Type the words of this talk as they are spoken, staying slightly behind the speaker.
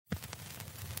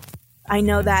I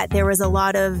know that there was a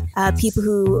lot of people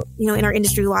who, in our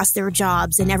industry lost their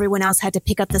jobs and everyone else had to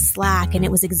pick up the slack and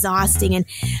it was exhausting. And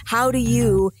how do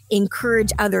you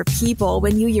encourage other people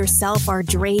when you yourself are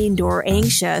drained or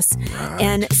anxious? Right.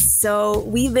 And so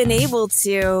we've been able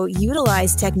to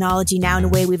utilize technology now in a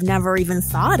way we've never even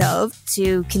thought of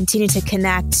to continue to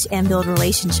connect and build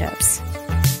relationships.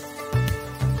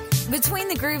 Between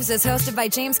the Grooves is hosted by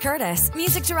James Curtis,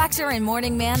 music director and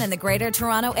morning man in the Greater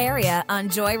Toronto Area on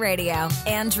Joy Radio,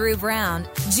 and Drew Brown,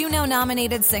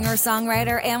 Juno-nominated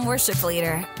singer-songwriter and worship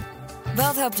leader.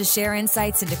 Both hope to share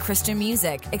insights into Christian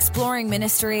music, exploring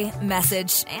ministry,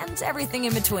 message, and everything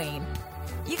in between.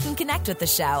 You can connect with the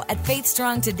show at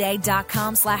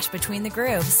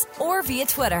faithstrongtoday.com/betweenthegrooves or via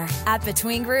Twitter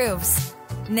 @betweengrooves.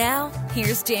 Now,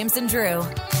 here's James and Drew.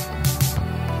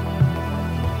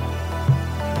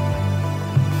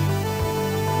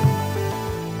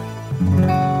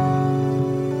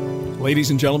 Ladies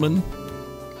and gentlemen,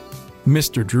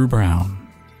 Mr. Drew Brown.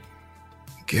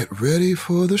 Get ready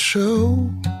for the show.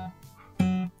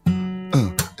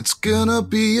 It's gonna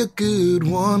be a good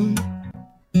one.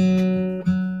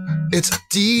 It's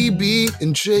DB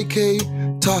and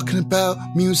JK talking about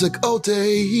music all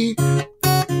day.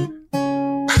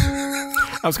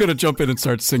 I was going to jump in and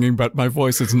start singing, but my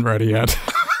voice isn't ready yet.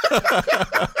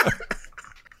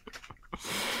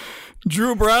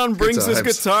 Drew Brown brings his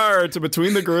guitar to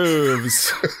Between the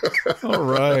Grooves. All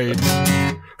right.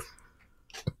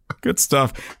 Good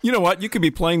stuff. You know what? You could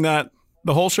be playing that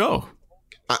the whole show.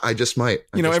 I just might.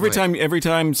 Every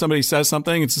time somebody says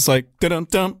something, it's just like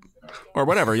dum or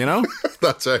whatever,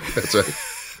 That's right.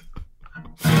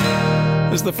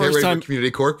 This is the first time community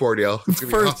corkboard yell. It's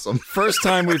gonna be awesome. First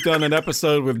time we've done an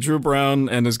episode with Drew Brown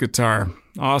and his guitar.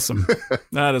 Awesome.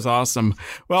 That is awesome.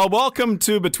 Well, welcome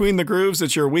to Between the Grooves.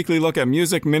 It's your weekly look at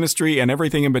music, ministry, and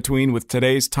everything in between with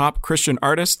today's top Christian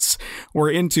artists.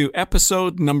 We're into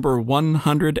episode number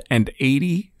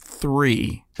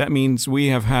 183. That means we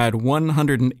have had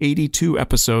 182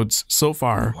 episodes so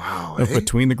far of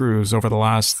Between the Grooves over the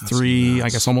last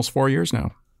almost 4 years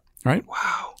now. Right?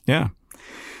 Wow. Yeah.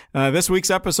 This week's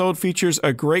episode features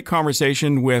a great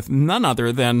conversation with none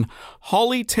other than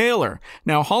Holly Taylor.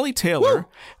 Now, Holly Taylor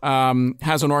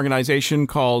has an organization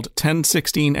called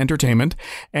 1016 Entertainment,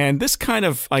 and this kind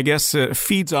of,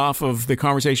 feeds off of the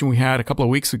conversation we had a couple of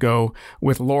weeks ago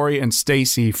with Lori and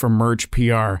Stacy from Merge PR.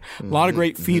 A lot of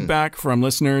great feedback from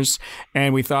listeners,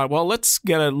 and we thought, well, let's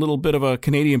get a little bit of a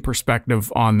Canadian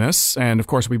perspective on this. And, of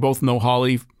course, we both know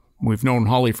Holly. We've known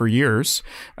Holly for years.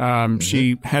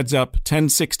 She heads up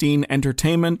 1016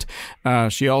 Entertainment.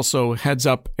 She also heads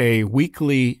up a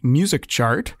weekly music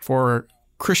chart for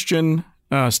Christian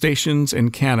stations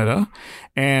in Canada.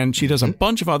 And she does a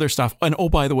bunch of other stuff. And oh,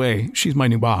 by the way, she's my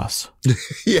new boss.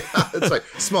 Yeah, it's like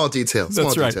small detail.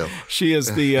 That's right. She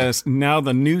is the now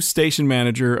the new station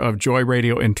manager of Joy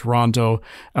Radio in Toronto,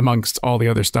 amongst all the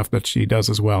other stuff that she does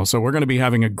as well. So we're going to be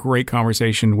having a great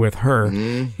conversation with her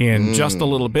in just a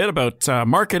little bit about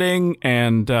marketing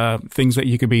and things that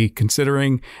you could be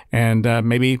considering, and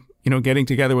maybe getting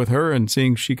together with her and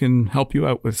seeing if she can help you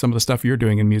out with some of the stuff you're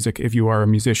doing in music if you are a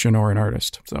musician or an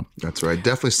artist. So that's right.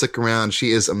 Definitely stick around.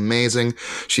 She is amazing.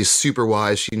 She's super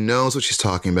wise. She knows what she's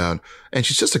talking about, and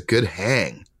she's just a good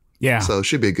hang. Yeah. So it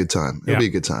should be a good time. It'll be a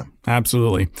good time.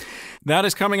 Absolutely. That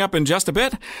is coming up in just a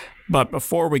bit. But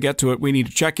before we get to it, we need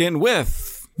to check in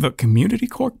with the Community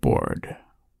Corkboard.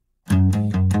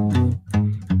 Community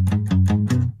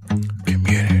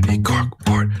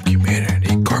Corkboard.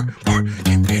 Community Corkboard.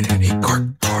 Community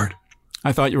Corkboard.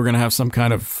 I thought you were going to have some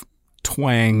kind of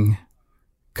twang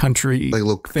country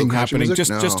thing happening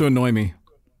just to annoy me.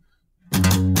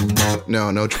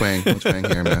 No twang. No twang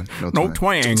here, man. No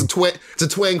twang. It's a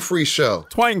twang-free show.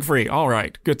 Twang-free. All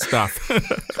right. Good stuff.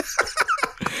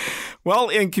 Well,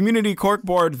 in Community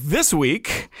Corkboard this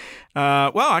week,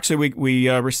 we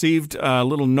received a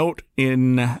little note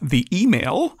in the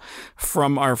email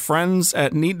from our friends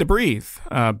at Need to Breathe,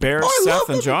 Bear, Seth,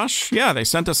 and Josh. Yeah, they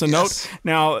sent us a note.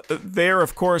 Now, they're,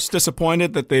 of course,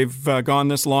 disappointed that they've gone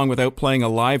this long without playing a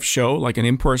live show, like an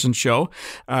in-person show.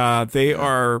 They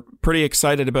are pretty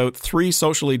excited about 3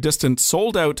 socially distant,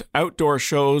 sold-out outdoor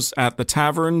shows at the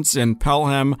Taverns in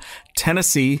Pelham,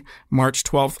 Tennessee, March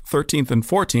 12th, 13th, and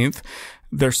 14th.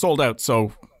 They're sold out,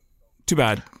 so too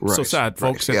bad. Right, so sad,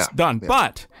 folks. It's done. Yeah.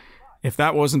 But if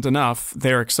that wasn't enough,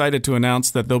 they're excited to announce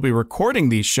that they'll be recording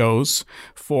these shows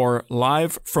for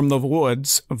Live from the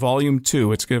Woods Volume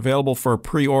 2. It's available for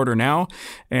pre-order now,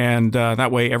 and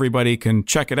that way everybody can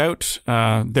check it out.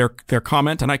 Their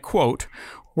comment, and I quote,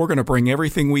 "We're going to bring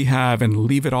everything we have and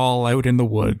leave it all out in the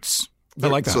woods." I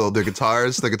like that. So the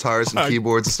guitars and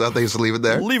keyboards and stuff, they used to leave it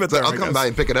there. Leave it there. I'll come by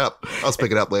and pick it up. I'll just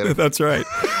pick it up later. That's right.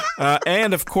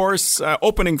 And of course,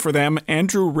 opening for them,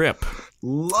 Andrew Ripp.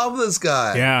 Love this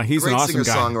guy. Yeah, he's great an awesome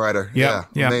guy. singer-songwriter. Yeah,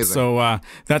 amazing. So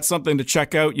that's something to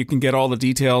check out. You can get all the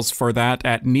details for that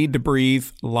at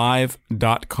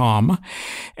needtobreathelive.com.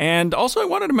 And also, I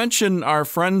wanted to mention our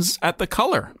friends at The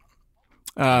Color.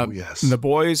 Yes. The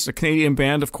Boys, a Canadian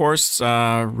band, of course,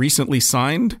 recently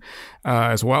signed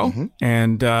as well. Mm-hmm.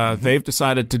 And they've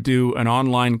decided to do an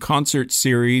online concert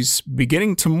series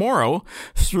beginning tomorrow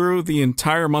through the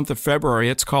entire month of February.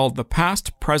 It's called The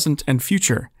Past, Present, and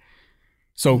Future.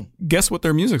 So guess what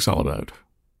their music's all about?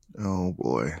 Oh,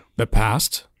 boy. The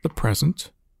past, the present,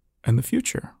 and the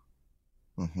future.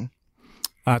 Mm-hmm.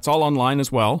 It's all online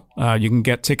as well. You can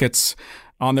get tickets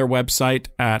on their website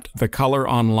at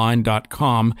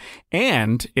thecoloronline.com.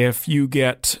 And if you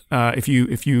get if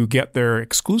you get their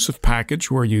exclusive package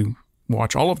where you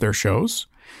watch all of their shows,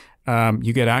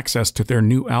 you get access to their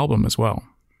new album as well.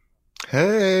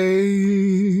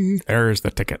 Hey, there's the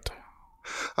ticket.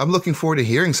 I'm looking forward to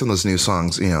hearing some of those new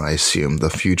songs. You know, I assume the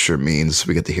future means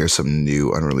we get to hear some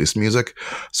new unreleased music.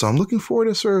 So I'm looking forward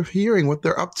to sort of hearing what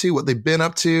they're up to, what they've been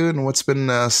up to, and what's been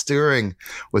stirring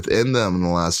within them in the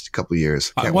last couple of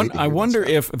years. I wonder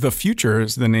if The Future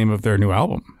is the name of their new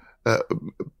album.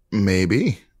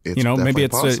 Maybe. It's maybe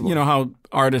it's possible. How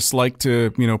artists like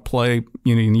to play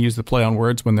use the play on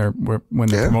words when they're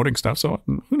promoting stuff. So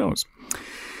who knows?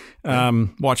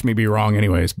 Watch me be wrong,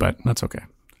 anyways, but that's okay.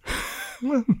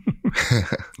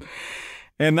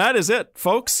 And that is it,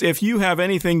 folks. If you have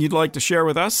anything you'd like to share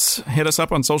with us, hit us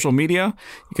up on social media.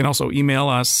 You can also email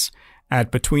us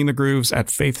at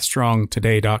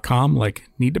betweenthegrooves@faithstrongtoday.com, like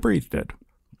Need to Breathe did.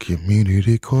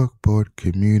 Community corkboard,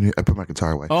 community. I put my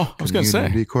guitar away. Oh, I was going to say.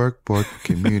 Community corkboard,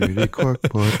 community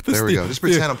corkboard. There we go. Just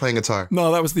pretend I'm playing guitar.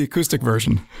 No, that was the acoustic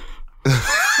version.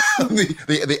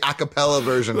 the a cappella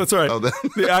version. That's right. The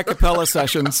a cappella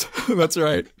sessions. That's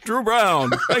right. Drew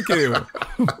Brown. Thank you.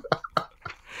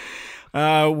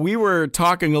 We were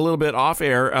talking a little bit off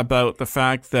air about the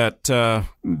fact that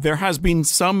there has been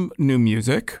some new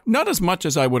music, not as much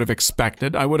as I would have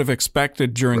expected. I would have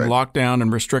expected during lockdown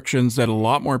and restrictions that a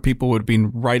lot more people would have been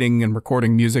writing and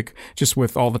recording music just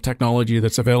with all the technology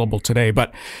that's available today.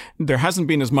 But there hasn't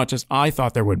been as much as I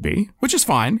thought there would be, which is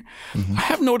fine. Mm-hmm. I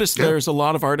have noticed there's a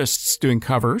lot of artists doing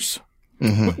covers.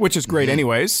 Mm-hmm. Which is great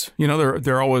anyways.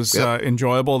 They're always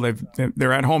enjoyable.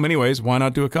 They're at home anyways. Why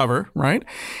not do a cover, right?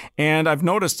 And I've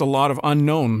noticed a lot of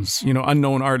unknowns,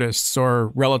 unknown artists or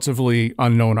relatively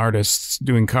unknown artists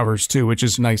doing covers too, which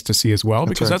is nice to see as well,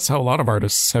 because that's how a lot of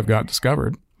artists have got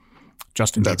discovered.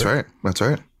 Justin Bieber. That's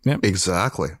right. Yeah.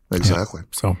 Exactly. Yeah.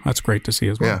 So that's great to see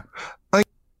as well. Yeah.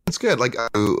 It's good. Like I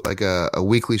do a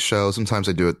weekly show. Sometimes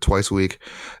I do it twice a week,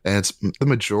 and it's the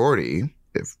majority,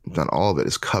 if not all of it,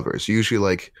 is covers.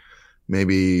 Usually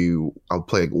maybe I'll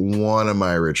play one of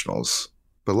my originals,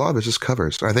 but a lot of it's just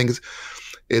covers. I think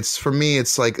it's for me,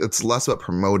 it's less about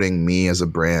promoting me as a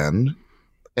brand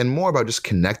and more about just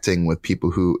connecting with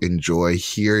people who enjoy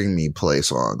hearing me play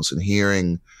songs and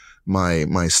hearing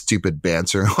my stupid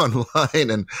banter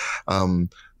online.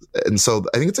 And so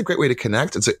I think it's a great way to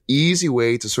connect. It's an easy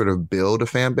way to sort of build a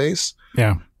fan base.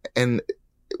 Yeah. And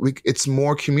it's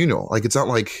more communal. It's not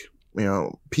like,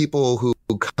 people who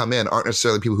come in aren't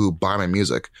necessarily people who buy my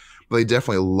music, but they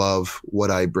definitely love what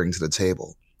I bring to the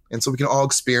table. And so we can all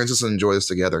experience this and enjoy this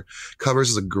together. Covers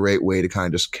is a great way to kind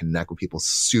of just connect with people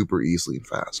super easily and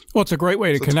fast. Well, it's a great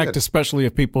way to connect, especially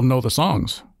if people know the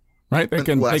songs, right?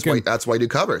 That's why I do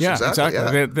covers. Yeah, exactly.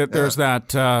 Yeah. There's that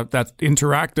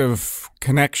interactive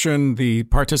connection, the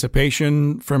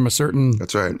participation from a certain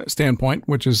standpoint,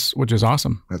 which is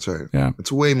awesome. That's right. Yeah.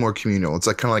 It's way more communal.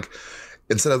 It's kind of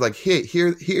instead of hey,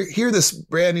 hear this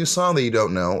brand new song that you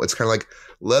don't know, it's kind of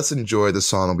let's enjoy the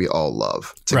song that we all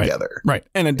love together. Right.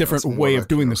 And a different way of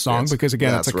doing the song, because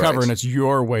again, it's a cover and it's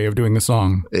your way of doing the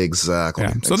song. Exactly.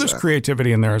 Yeah. So there's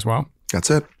creativity in there as well. That's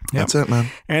it. Yep. That's it, man.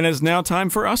 And it's now time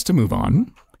for us to move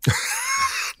on.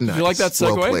 Did you like that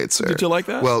segue? Well played, sir. Did you like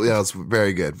that? Well, yeah, it's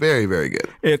very good. Very, very good.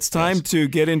 It's time to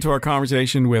get into our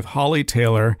conversation with Holly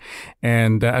Taylor.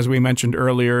 And as we mentioned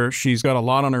earlier, she's got a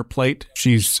lot on her plate.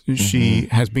 She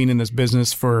has been in this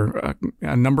business for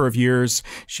a number of years.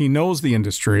 She knows the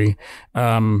industry.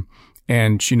 And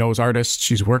she knows artists.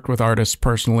 She's worked with artists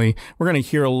personally. We're going to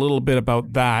hear a little bit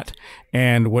about that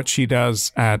and what she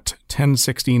does at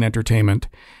 1016 Entertainment.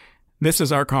 This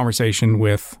is our conversation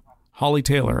with Holly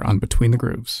Taylor on Between the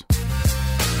Grooves.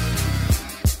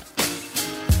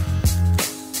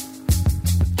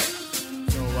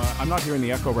 So I'm not hearing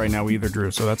the echo right now either, Drew,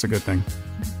 so that's a good thing.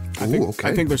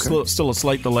 I think there's still a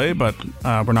slight delay, but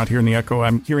we're not hearing the echo.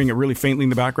 I'm hearing it really faintly in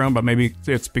the background, but maybe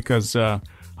it's because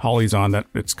Holly's on that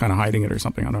it's kind of hiding it or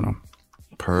something. I don't know.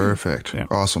 Perfect. Yeah.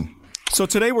 Awesome. So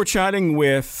today we're chatting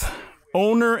with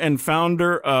owner and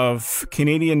founder of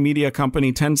Canadian media company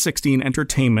 1016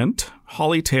 Entertainment,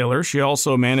 Holly Taylor. She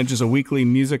also manages a weekly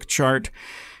music chart.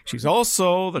 She's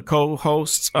also the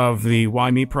co-host of the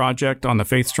Why Me Project on the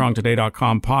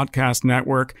faithstrongtoday.com podcast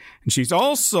network. And she's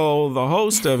also the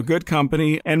host of Good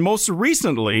Company and most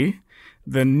recently,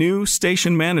 the new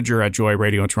station manager at Joy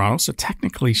Radio in Toronto. So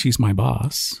technically, she's my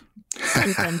boss.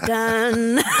 Dun,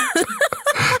 dun.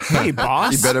 Hey,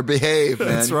 boss. You better behave, man.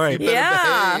 That's right.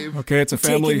 Yeah. Behave. Okay, it's a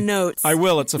family. Taking notes. I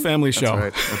will. It's a family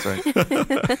show. That's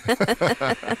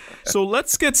right. So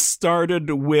let's get started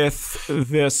with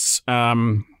this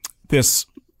this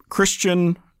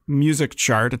Christian music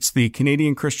chart. It's the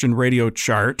Canadian Christian Radio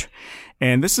Chart.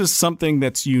 And this is something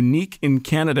that's unique in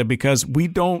Canada because we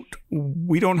don't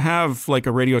have like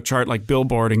a radio chart like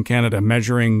Billboard in Canada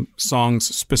measuring songs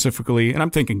specifically. And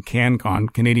I'm thinking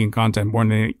CanCon, Canadian content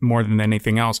more than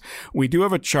anything else. We do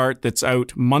have a chart that's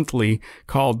out monthly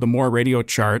called the More Radio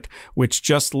Chart, which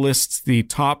just lists the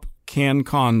top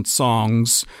CanCon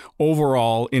songs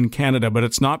overall in Canada, but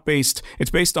it's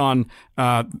based on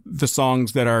the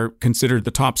songs that are considered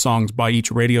the top songs by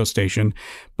each radio station.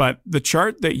 But the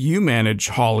chart that you manage,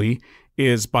 Holly,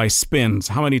 is by spins,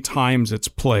 how many times it's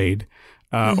played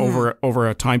over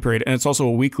a time period. And it's also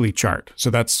a weekly chart. So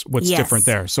that's what's different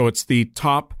there. So it's the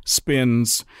top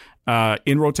spins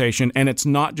in rotation, and it's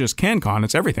not just CanCon,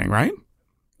 it's everything, right?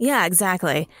 Yeah,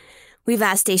 exactly. We've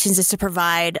asked stations just to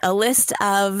provide a list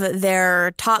of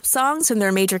their top songs from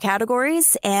their major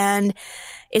categories, and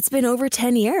it's been over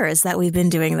 10 years that we've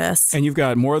been doing this. And you've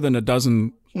got more than a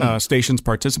dozen stations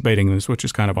participating in this, which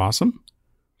is kind of awesome.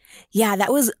 Yeah,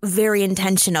 that was very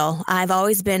intentional. I've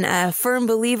always been a firm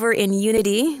believer in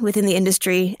unity within the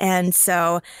industry, and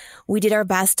so we did our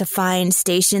best to find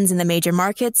stations in the major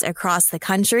markets across the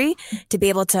country to be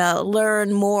able to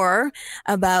learn more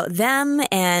about them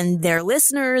and their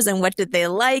listeners and what did they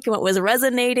like and what was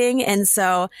resonating. And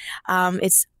so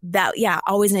it's that,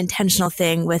 always an intentional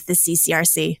thing with the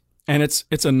CCRC. And it's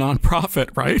a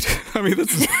nonprofit, right? I mean,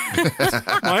 this is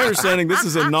my understanding. This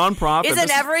is a nonprofit.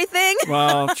 Isn't everything?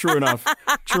 Well, true enough.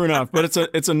 But it's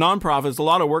a nonprofit. It's a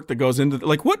lot of work that goes into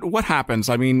like what happens.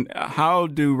 I mean, how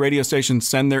do radio stations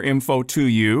send their info to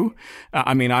you?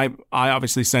 I mean, I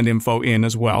obviously send info in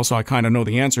as well, so I kind of know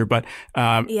the answer. But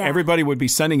everybody would be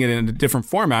sending it in a different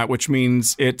format, which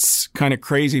means it's kind of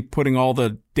crazy putting all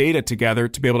the data together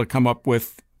to be able to come up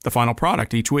with the final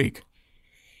product each week.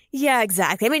 Yeah,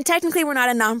 exactly. I mean, technically, we're not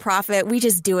a nonprofit. We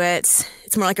just do it.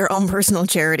 It's more like our own personal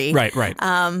charity. Right.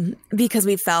 Because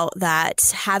we felt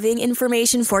that having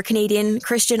information for Canadian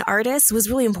Christian artists was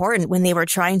really important when they were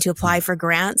trying to apply for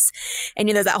grants. And,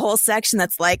 there's that whole section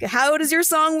that's like, how does your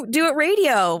song do at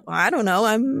radio? I don't know.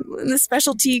 I'm in the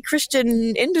specialty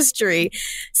Christian industry.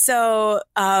 So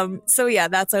yeah,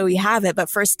 that's why we have it. But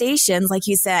for stations, like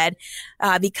you said,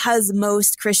 because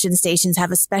most Christian stations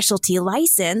have a specialty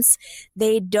license,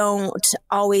 they don't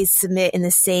always submit in the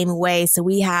same way. So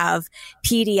we have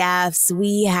PDFs,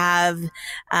 we have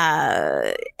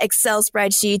Excel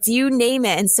spreadsheets, you name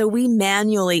it. And so we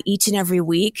manually each and every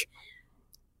week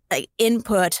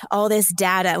input all this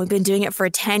data. We've been doing it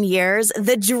for 10 years.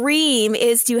 The dream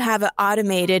is to have it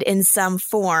automated in some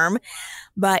form,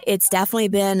 but it's definitely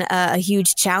been a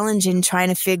huge challenge in trying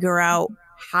to figure out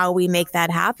how we make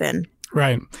that happen.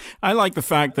 Right. I like the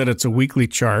fact that it's a weekly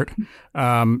chart.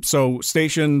 So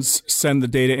stations send the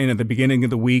data in at the beginning of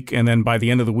the week, and then by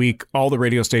the end of the week, all the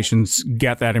radio stations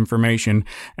get that information.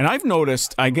 And I've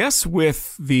noticed, I guess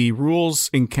with the rules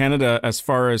in Canada as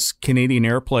far as Canadian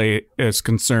airplay is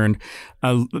concerned,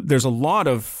 there's a lot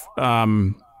of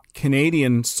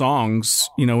Canadian songs,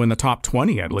 in the top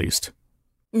 20 at least.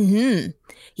 Mm-hmm.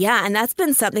 Yeah, and that's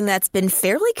been something that's been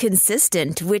fairly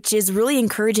consistent, which is really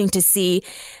encouraging to see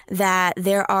that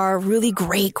there are really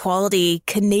great quality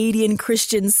Canadian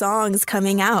Christian songs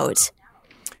coming out.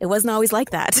 It wasn't always like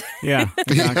that. Yeah,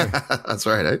 exactly. That's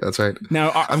right. That's right.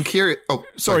 Now, I'm curious. Oh,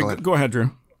 sorry. Go ahead,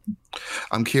 Drew.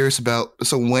 I'm curious about,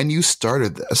 so when you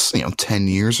started this, 10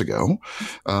 years ago,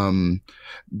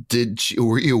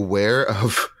 were you aware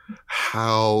of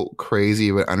how crazy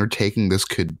of an undertaking this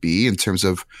could be in terms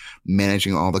of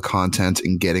managing all the content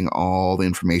and getting all the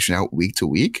information out week to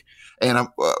week? And I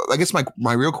guess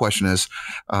my real question is,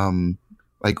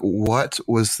 what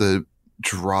was the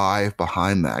drive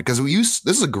behind that? Because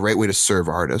this is a great way to serve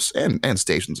artists and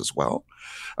stations as well.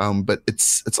 But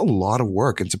it's a lot of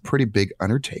work. It's a pretty big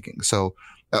undertaking. So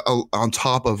on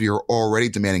top of your already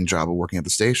demanding job of working at the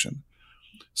station.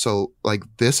 So like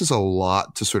this is a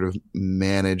lot to sort of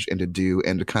manage and to do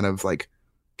and to kind of like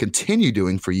continue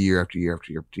doing for year after year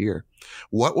after year after year.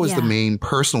 What was the main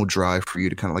personal drive for you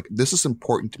to kind of like, this is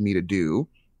important to me to do,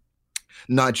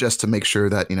 not just to make sure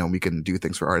that, you know, we can do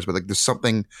things for artists, but like there's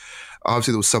something,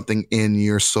 obviously there was something in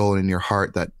your soul and in your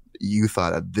heart that you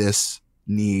thought that this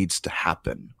needs to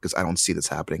happen because I don't see this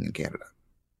happening in Canada.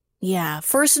 Yeah.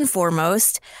 First and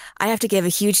foremost, I have to give a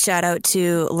huge shout out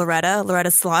to Loretta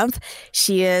Slump.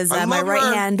 She is my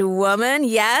right-hand woman.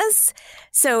 Yes.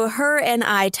 So her and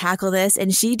I tackle this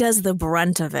and she does the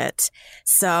brunt of it.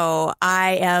 So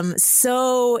I am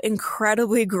so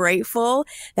incredibly grateful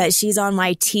that she's on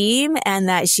my team and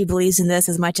that she believes in this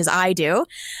as much as I do.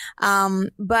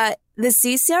 But the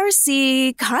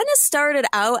CCRC kind of started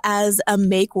out as a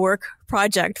make work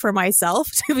project for myself,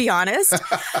 to be honest.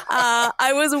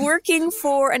 I was working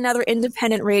for another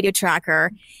independent radio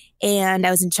tracker and I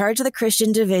was in charge of the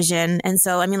Christian division. And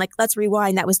so, I mean, like, let's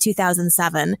rewind. That was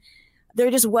 2007.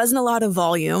 There just wasn't a lot of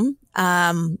volume.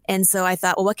 And so I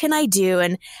thought, well, what can I do?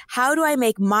 And how do I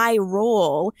make my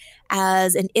role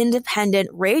as an independent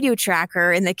radio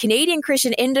tracker in the Canadian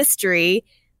Christian industry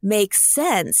make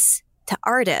sense to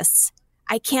artists?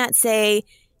 I can't say,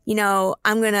 you know,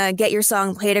 I'm going to get your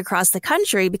song played across the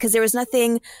country because there was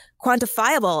nothing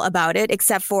quantifiable about it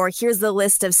except for here's the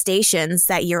list of stations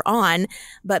that you're on.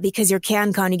 But because you're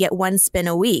CanCon, you get one spin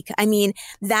a week. I mean,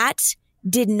 that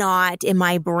did not in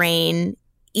my brain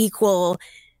equal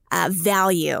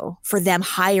value for them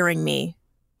hiring me.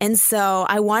 And so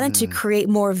I wanted to create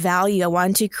more value. I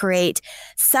wanted to create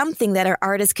something that our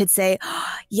artists could say,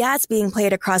 oh, yeah, it's being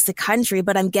played across the country,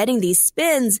 but I'm getting these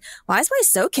spins. Why is my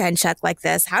SoCan check like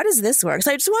this? How does this work?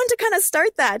 So I just wanted to kind of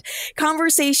start that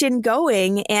conversation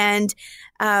going and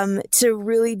to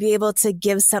really be able to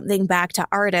give something back to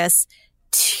artists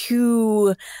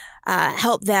to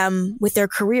help them with their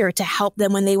career, to help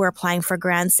them when they were applying for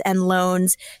grants and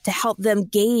loans, to help them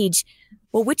gauge,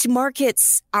 well, which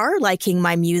markets are liking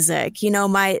my music? You know,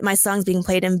 my song's being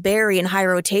played in Barrie in high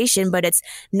rotation, but it's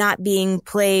not being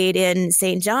played in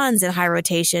St. John's in high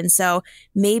rotation. So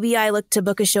maybe I look to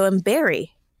book a show in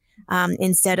Barrie.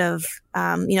 Instead of,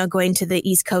 going to the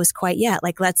East Coast quite yet.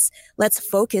 Like, let's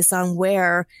focus on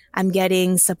where I'm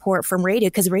getting support from radio,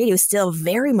 because radio is still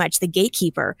very much the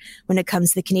gatekeeper when it comes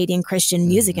to the Canadian Christian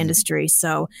music industry.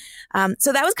 So that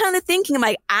was kind of the thinking. I'm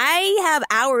like, I have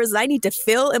hours I need to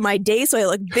fill in my day so I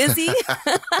look busy.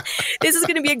 This is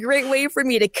going to be a great way for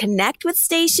me to connect with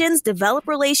stations, develop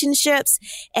relationships,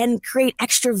 and create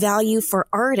extra value for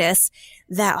artists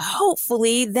that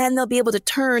hopefully then they'll be able to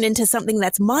turn into something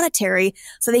that's monetary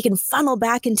so they can funnel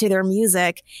back into their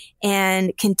music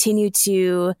and continue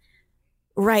to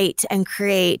write and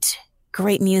create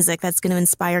great music that's going to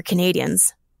inspire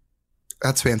Canadians.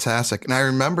 That's fantastic. And I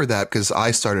remember that because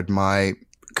I started my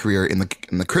career in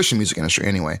the Christian music industry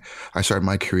anyway. I started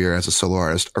my career as a solo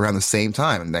artist around the same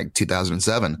time in like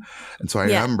 2007. And so I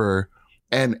remember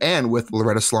and with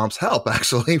Loretta Slump's help,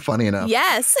 actually, funny enough.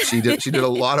 Yes. She did a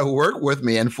lot of work with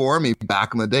me and for me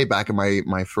back in the day, back in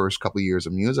my first couple of years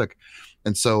of music.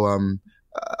 And so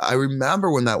I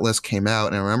remember when that list came out,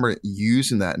 and I remember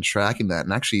using that and tracking that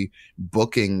and actually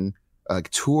booking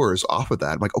tours off of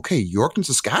that. I'm like, okay, Yorkton,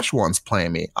 Saskatchewan's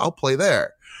playing me. I'll play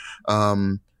there.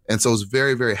 And so it was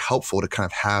very, very helpful to kind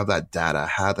of have that data,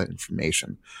 have that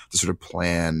information to sort of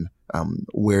plan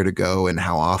where to go and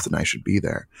how often I should be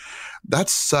there.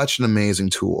 That's such an amazing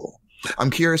tool.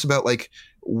 I'm curious about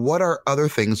what are other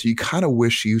things you kind of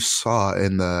wish you saw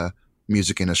in the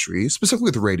music industry, specifically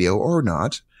with radio or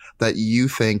not, that you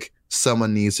think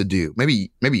someone needs to do?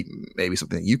 Maybe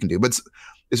something that you can do, but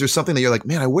is there something that you're like,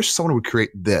 man, I wish someone would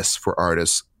create this for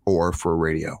artists or for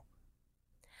radio?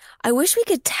 I wish we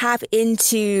could tap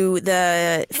into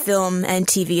the film and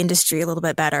TV industry a little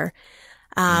bit better.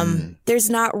 There's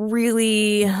not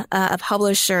really a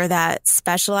publisher that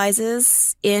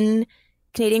specializes in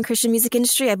Canadian Christian music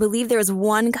industry. I believe there was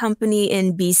one company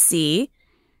in BC.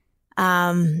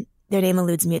 Their name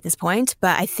eludes me at this point,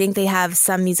 but I think they have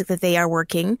some music that they are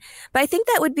working. But I think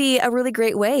that would be a really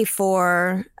great way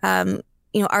for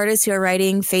artists who are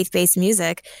writing faith-based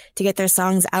music to get their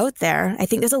songs out there. I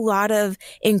think there's a lot of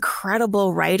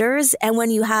incredible writers. And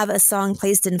when you have a song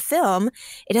placed in film,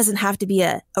 it doesn't have to be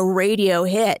a radio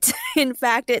hit. In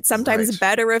fact, it's sometimes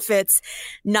better if it's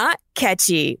not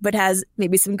catchy, but has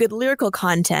maybe some good lyrical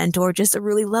content or just a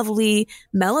really lovely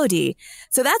melody.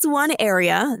 So that's one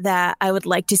area that I would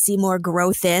like to see more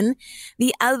growth in.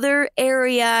 The other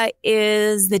area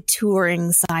is the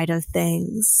touring side of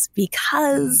things,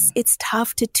 because it's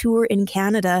tough to tour in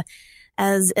Canada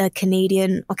as a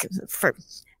Canadian,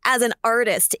 as an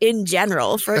artist in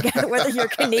general, forget whether you're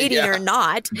Canadian or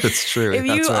not. That's true. If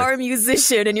you are a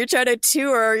musician and you're trying to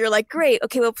tour, you're like, great,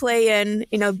 okay, we'll play in,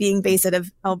 being based out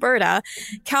of Alberta,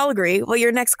 Calgary. Well,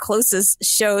 your next closest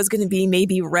show is going to be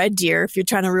maybe Red Deer if you're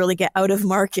trying to really get out of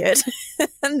market.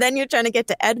 And then you're trying to get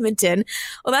to Edmonton.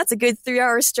 Well, that's a good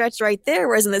 3-hour stretch right there.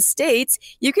 Whereas in the States,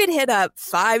 you could hit up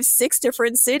 5-6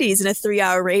 different cities in a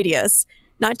 3-hour radius,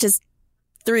 not just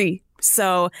 3.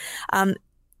 So,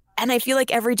 and I feel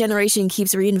like every generation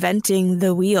keeps reinventing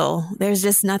the wheel. There's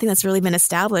just nothing that's really been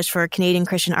established for Canadian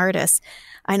Christian artists.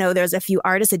 I know there's a few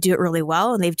artists that do it really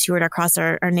well, and they've toured across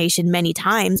our nation many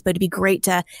times, but it'd be great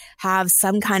to have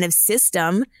some kind of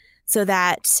system so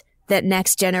that that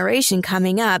next generation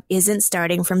coming up isn't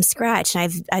starting from scratch.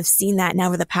 And I've seen that now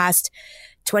over the past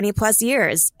 20 plus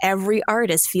years. Every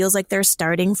artist feels like they're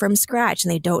starting from scratch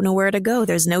and they don't know where to go.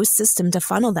 There's no system to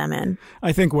funnel them in.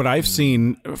 I think what I've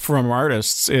seen from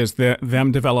artists is that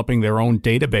them developing their own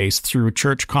database through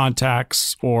church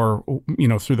contacts or,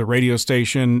 through the radio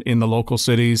station in the local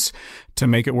cities to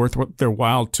make it worth their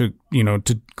while to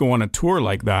go on a tour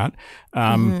like that.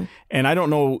 And I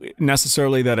don't know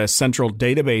necessarily that a central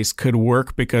database could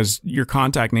work because your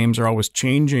contact names are always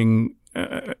changing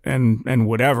and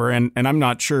whatever. And I'm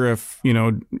not sure if,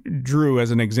 Drew, as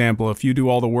an example, if you do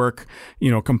all the work,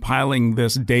 compiling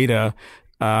this data,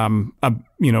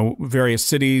 various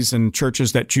cities and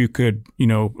churches that you could,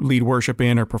 lead worship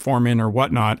in or perform in or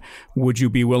whatnot, would you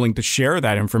be willing to share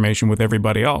that information with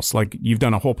everybody else? Like, you've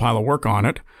done a whole pile of work on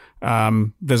it.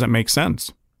 Does it make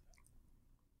sense?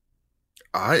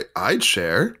 I'd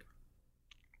share.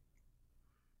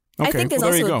 Okay, I think there's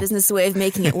also a business way of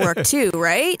making it work too,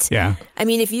 right? Yeah. I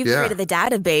mean, if you've created the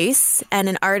database and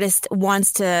an artist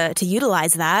wants to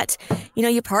utilize that,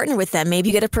 you partner with them. Maybe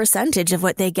you get a percentage of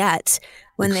what they get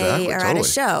when they are at a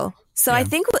show. So I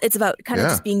think it's about kind of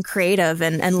just being creative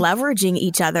and leveraging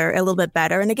each other a little bit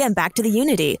better. And again, back to the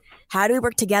unity. How do we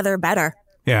work together better?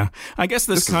 Yeah, I guess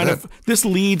this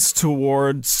leads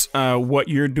towards what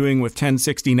you're doing with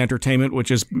 1016 Entertainment,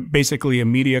 which is basically a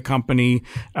media company,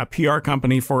 a PR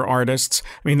company for artists.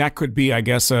 I mean, that could be, I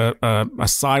guess, a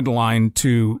sideline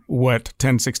to what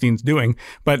 1016 is doing.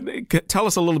 But tell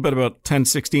us a little bit about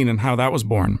 1016 and how that was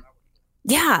born.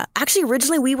 Yeah, actually,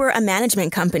 originally we were a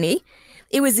management company.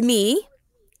 It was me,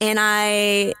 and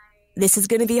this is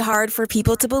going to be hard for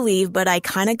people to believe, but I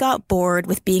kind of got bored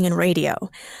with being in radio.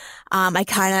 I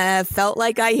kind of felt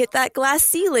like I hit that glass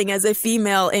ceiling as a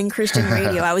female in Christian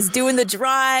radio. I was doing the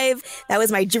drive. That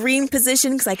was my dream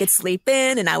position because I could sleep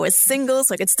in, and I was single,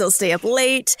 so I could still stay up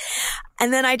late.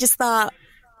 And then I just thought,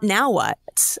 now what?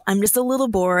 I'm just a little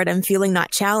bored. I'm feeling not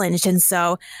challenged. And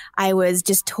so I was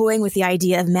just toying with the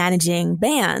idea of managing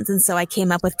bands. And so I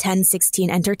came up with 1016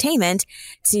 Entertainment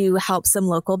to help some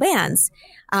local bands.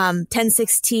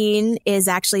 1016 is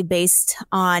actually based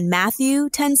on Matthew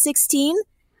 10:16.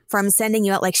 From sending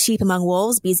you out like sheep among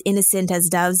wolves, be as innocent as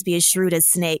doves, be as shrewd as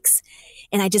snakes.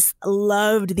 And I just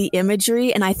loved the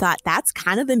imagery. And I thought that's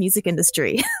kind of the music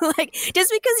industry. Like,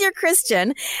 just because you're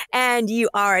Christian and you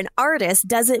are an artist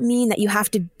doesn't mean that you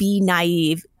have to be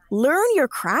naive. Learn your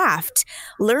craft,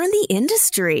 learn the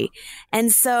industry.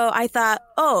 And so I thought,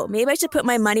 maybe I should put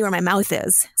my money where my mouth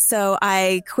is. So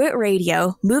I quit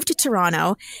radio, moved to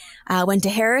Toronto, went to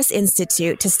Harris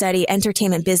Institute to study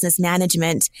entertainment business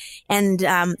management. And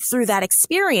through that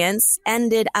experience,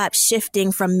 ended up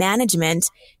shifting from management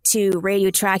to radio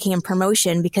tracking and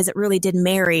promotion because it really did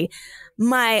marry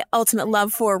my ultimate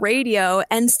love for radio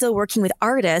and still working with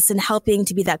artists and helping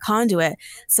to be that conduit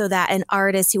so that an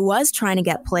artist who was trying to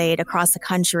get played across the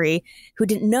country, who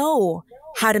didn't know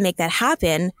how to make that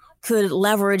happen, could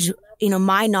leverage,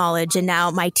 my knowledge and now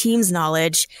my team's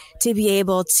knowledge to be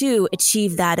able to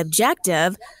achieve that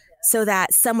objective so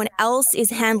that someone else is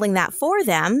handling that for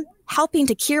them, helping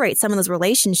to curate some of those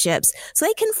relationships so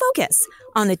they can focus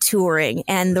on the touring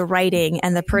and the writing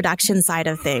and the production side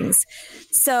of things.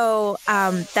 So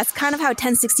that's kind of how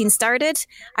 1016 started.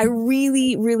 I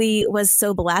really, really was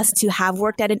so blessed to have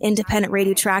worked at an independent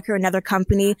radio tracker, another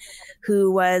company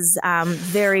who was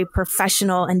very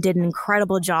professional and did an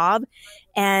incredible job.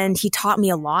 And he taught me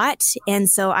a lot. And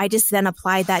so I just then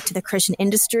applied that to the Christian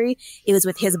industry. It was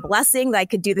with his blessing that I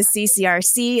could do the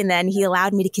CCRC. And then he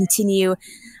allowed me to continue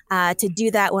to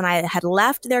do that when I had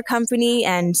left their company.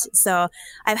 And so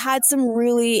I've had some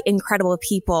really incredible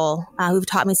people who've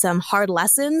taught me some hard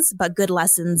lessons, but good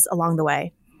lessons along the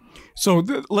way. So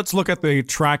let's look at the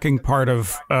tracking part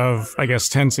of I guess,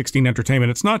 1016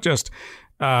 Entertainment. It's not just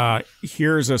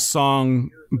here's a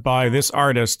song by this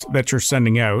artist that you're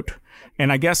sending out.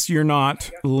 And I guess you're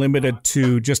not limited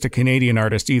to just a Canadian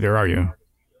artist either, are you?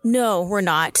 No, we're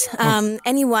not.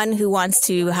 Anyone who wants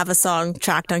to have a song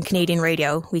tracked on Canadian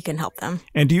radio, we can help them.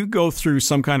 And do you go through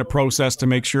some kind of process to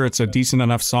make sure it's a decent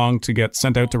enough song to get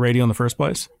sent out to radio in the first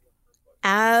place?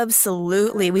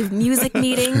 Absolutely. We have music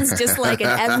meetings just like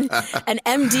an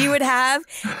MD would have.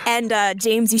 And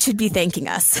James, you should be thanking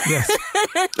us. Yes.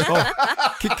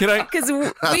 Can I? Because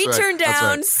we turn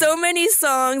down so many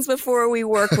songs before we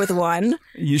work with one.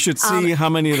 You should see how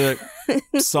many of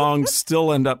the songs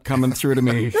still end up coming through to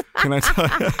me. Can I tell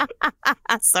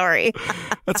you? Sorry.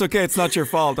 That's okay. It's not your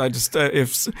fault. I just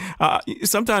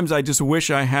sometimes I just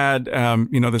wish I had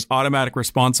this automatic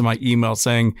response in my email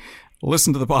saying,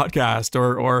 listen to the podcast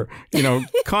or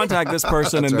contact this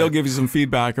person and they'll give you some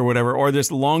feedback or whatever, or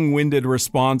this long-winded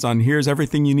response on here's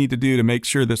everything you need to do to make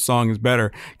sure this song is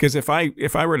better. Because if I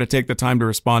were to take the time to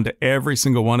respond to every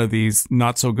single one of these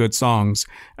not so good songs,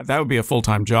 that would be a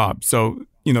full-time job. So,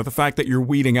 the fact that you're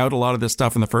weeding out a lot of this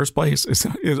stuff in the first place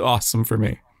is awesome for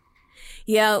me.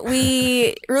 Yeah,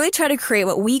 we really try to create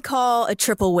what we call a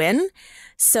triple win.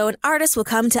 So an artist will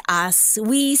come to us,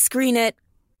 we screen it,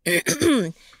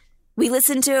 we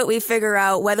listen to it, we figure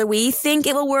out whether we think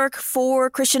it will work for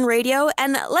Christian radio.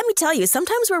 And let me tell you,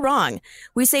 sometimes we're wrong.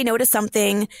 We say no to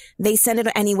something, they send it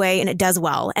anyway, and it does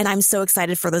well. And I'm so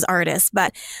excited for those artists.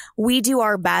 But we do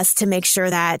our best to make sure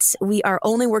that we are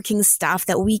only working stuff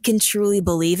that we can truly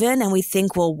believe in and we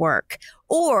think will work.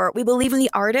 Or we believe in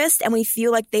the artist and we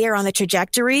feel like they are on the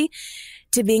trajectory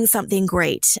to being something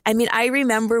great. I mean, I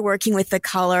remember working with The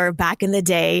Color back in the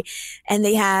day, and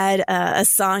they had a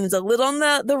song that's a little on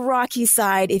the rocky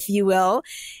side, if you will.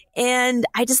 And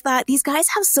I just thought, these guys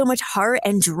have so much heart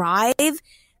and drive.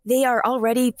 They are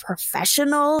already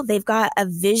professional. They've got a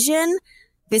vision.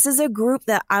 This is a group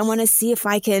that I want to see if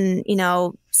I can,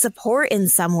 support in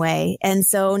some way. And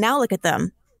so now look at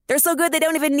them. They're so good they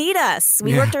don't even need us.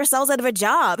 We worked ourselves out of a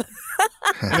job.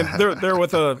 And they're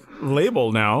with a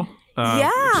label now.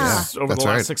 Over the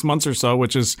last 6 months or so,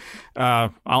 which is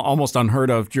almost unheard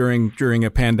of during a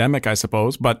pandemic, I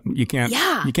suppose. But you can't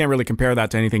really compare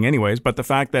that to anything, anyways. But the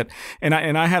fact that and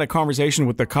I had a conversation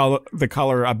with the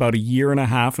Color about a year and a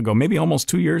half ago, maybe almost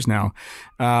 2 years now,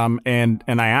 and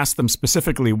I asked them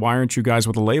specifically, why aren't you guys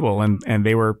with a label? And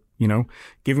they were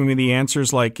giving me the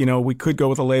answers like, we could go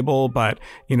with a label, but,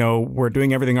 we're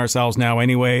doing everything ourselves now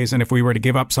anyways. And if we were to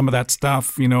give up some of that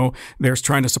stuff, they're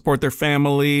trying to support their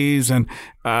families. And,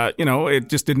 it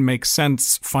just didn't make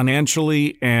sense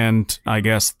financially and I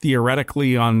guess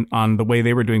theoretically on the way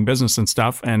they were doing business and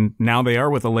stuff. And now they are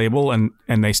with a label and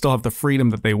they still have the freedom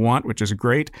that they want, which is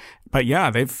great. But yeah,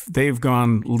 they've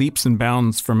gone leaps and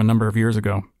bounds from a number of years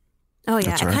ago. Oh,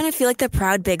 yeah. Right. I kind of feel like the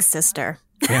proud big sister.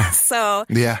 Yeah. So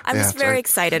I'm just very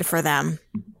excited for them.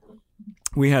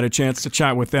 We had a chance to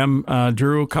chat with them,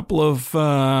 Drew, a couple of,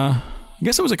 I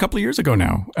guess it was a couple of years ago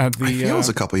now. I feel it was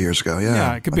a couple of years ago,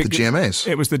 yeah. It could be the GMAs.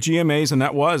 It was the GMAs, and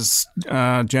that was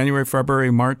January, February,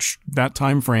 March, that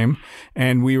time frame.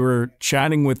 And we were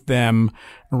chatting with them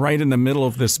right in the middle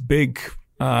of this big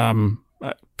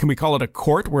can we call it a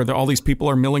court where all these people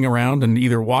are milling around and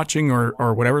either watching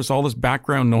or whatever? It's all this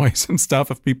background noise and stuff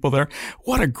of people there.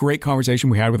 What a great conversation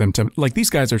we had with them.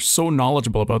 These guys are so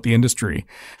knowledgeable about the industry.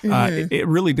 Mm-hmm. It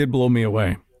really did blow me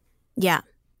away. Yeah.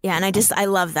 Yeah. And I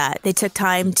love that. They took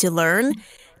time to learn,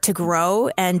 to grow,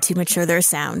 and to mature their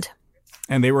sound.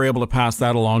 And they were able to pass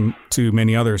that along to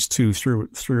many others too through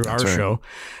our show.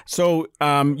 So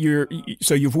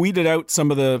you've weeded out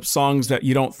some of the songs that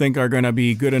you don't think are going to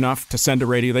be good enough to send to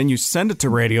radio. Then you send it to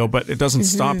radio, but it doesn't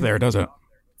stop there, does it?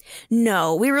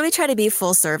 No, we really try to be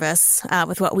full service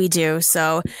with what we do.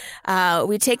 So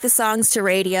we take the songs to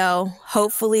radio.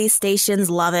 Hopefully stations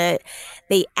love it.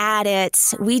 They add it.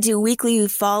 We do weekly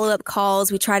follow-up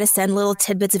calls. We try to send little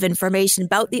tidbits of information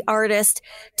about the artist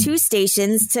to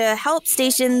stations to help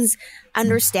stations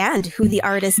understand who the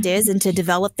artist is and to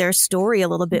develop their story a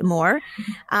little bit more.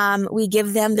 We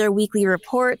give them their weekly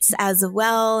reports as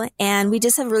well. And we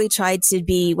just have really tried to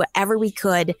be whatever we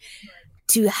could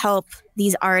to help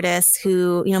these artists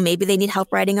who, maybe they need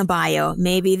help writing a bio.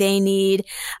 Maybe they need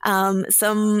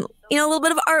some, a little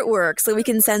bit of artwork so we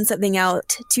can send something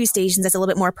out to stations that's a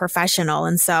little bit more professional.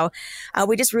 And so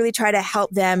we just really try to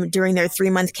help them during their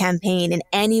 3-month campaign in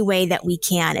any way that we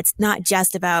can. It's not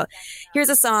just about, here's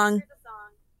a song,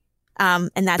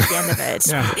 and that's the end of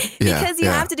it. Because you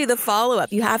have to do the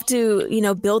follow-up. You have to,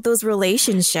 build those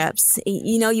relationships.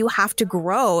 You have to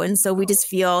grow. And so we just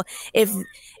feel if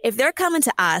they're coming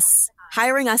to us,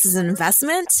 hiring us as an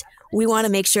investment, we want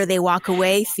to make sure they walk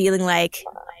away feeling like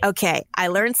okay, I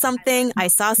learned something, I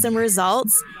saw some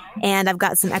results, and I've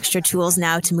got some extra tools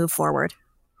now to move forward.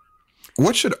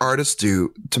 What should artists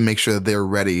do to make sure that they're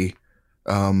ready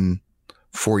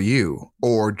for you,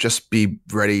 or just be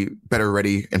better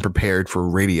ready and prepared for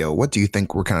radio? What do you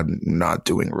think we're kind of not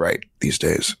doing right these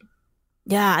days?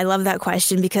 Yeah, I love that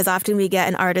question, because often we get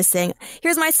an artist saying,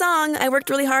 here's my song, I worked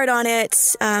really hard on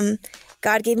it.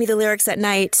 God gave me the lyrics at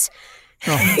night.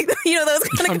 Oh. You know, those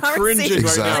kind of conversations.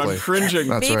 Exactly. I'm cringing.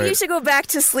 That's Maybe right. you should go back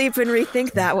to sleep and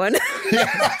rethink that one.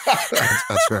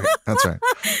 That's right. That's right.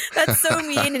 That's so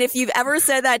mean. And if you've ever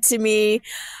said that to me,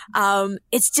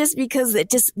 it's just because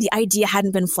the idea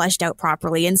hadn't been fleshed out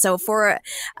properly. And so for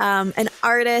an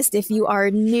artist, if you are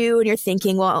new and you're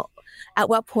thinking, well, at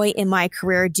what point in my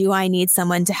career do I need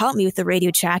someone to help me with the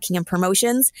radio tracking and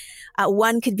promotions?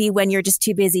 One could be when you're just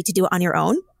too busy to do it on your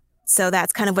own. So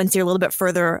that's kind of once you're a little bit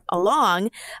further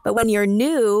along. But when you're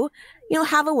new,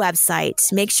 have a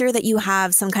website, make sure that you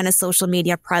have some kind of social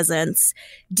media presence,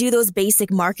 do those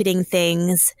basic marketing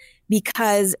things,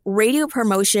 because radio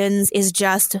promotions is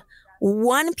just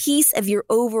one piece of your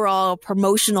overall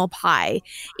promotional pie.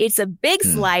 It's a big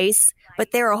slice,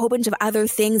 but there are a whole bunch of other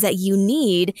things that you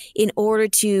need in order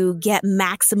to get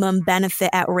maximum benefit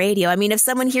at radio. I mean, if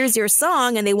someone hears your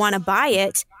song and they want to buy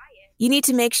it, you need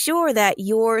to make sure that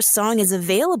your song is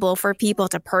available for people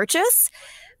to purchase,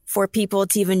 for people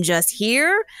to even just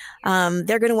hear.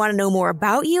 They're going to want to know more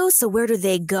about you. So where do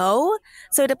they go?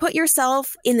 So to put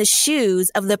yourself in the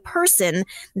shoes of the person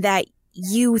that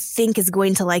you think is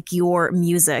going to like your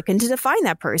music, and to define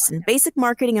that person, basic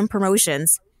marketing and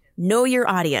promotions, know your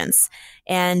audience,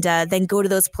 and then go to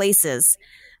those places.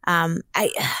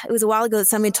 It was a while ago that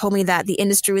somebody told me that the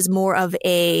industry was more of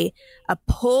a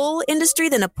pull industry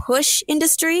than a push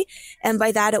industry. And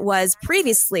by that it was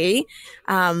previously,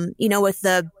 with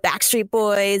the Backstreet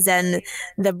Boys and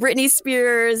the Britney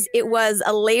Spears, it was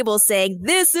a label saying,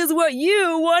 this is what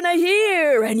you want to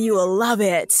hear and you will love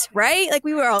it, right? Like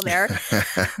we were all there.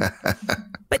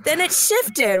 But then it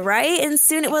shifted, right? And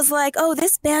soon it was like, oh,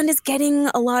 this band is getting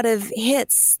a lot of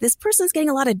hits. This person's getting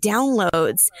a lot of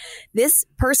downloads. This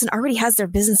person already has their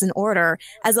business in order.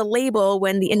 As a label,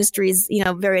 when the industry is,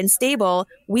 very unstable,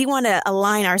 we want to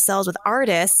align ourselves with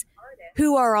artists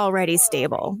who are already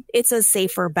stable. It's a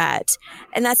safer bet.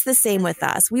 And that's the same with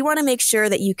us. We want to make sure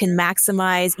that you can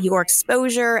maximize your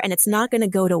exposure and it's not going to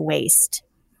go to waste.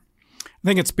 I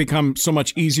think it's become so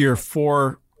much easier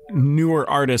for newer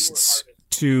artists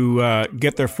to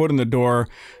get their foot in the door,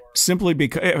 simply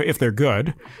because, if they're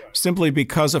good, simply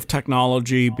because of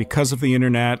technology, because of the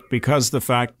internet, because the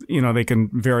fact, they can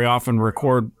very often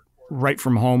record right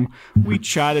from home. We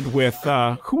chatted with,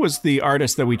 who was the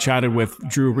artist that we chatted with,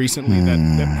 Drew, recently,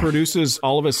 that produces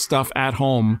all of his stuff at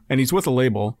home, and he's with a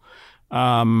label.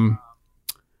 Can't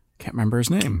remember his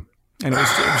name. And it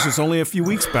was just only a few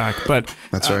weeks back. But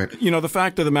that's right. The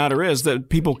fact of the matter is that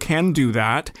people can do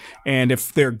that. And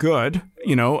if they're good,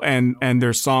 and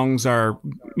their songs are,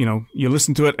 you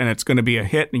listen to it and it's going to be a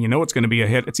hit and it's going to be a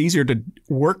hit. It's easier to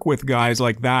work with guys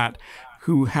like that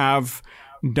who have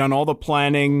done all the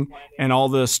planning and all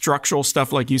the structural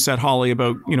stuff, like you said, Holly,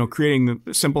 about, creating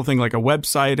the simple thing like a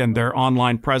website and their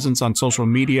online presence on social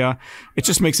media. It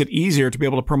just makes it easier to be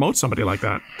able to promote somebody like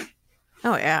that.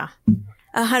 Oh, yeah.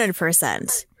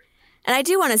 100%. And I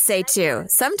do want to say, too,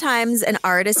 sometimes an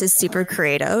artist is super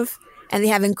creative and they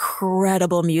have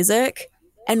incredible music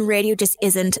and radio just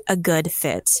isn't a good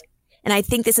fit. And I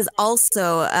think this is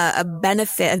also a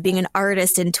benefit of being an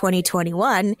artist in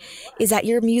 2021 is that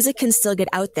your music can still get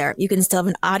out there. You can still have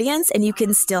an audience and you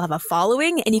can still have a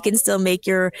following and you can still make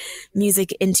your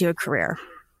music into a career.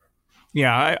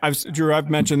 Yeah, Drew, I've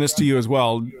mentioned this to you as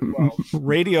well.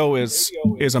 Radio is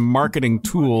a marketing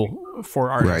tool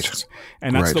for artists, right.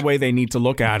 And that's the way they need to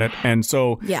look at it. And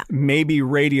so maybe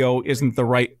radio isn't the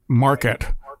right market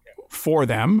for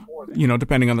them,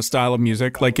 depending on the style of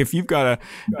music. Like if you've got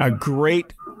a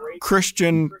great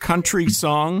Christian country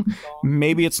song,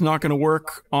 maybe it's not going to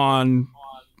work on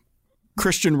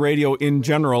Christian radio in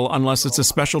general unless it's a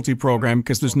specialty program,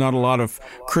 because there's not a lot of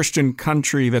Christian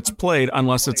country that's played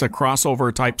unless it's a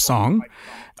crossover type song.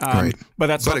 Right. But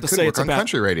that's not to say it's on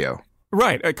country radio.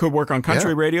 Right. It could work on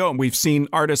country radio, and we've seen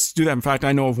artists do that. In fact,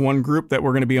 I know of one group that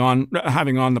we're going to be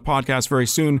having on the podcast very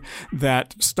soon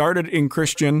that started in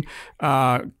Christian /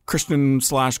 gospel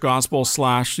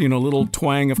 / little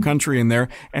twang of country in there,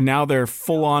 and now they're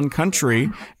full on country,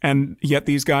 and yet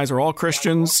these guys are all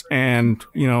Christians, and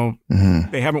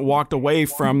they haven't walked away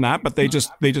from that, but they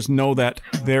just know that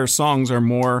their songs are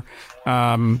more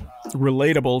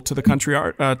relatable to the country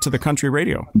art, to the country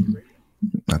radio.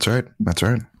 That's right.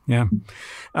 Yeah.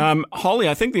 Holly,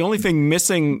 I think the only thing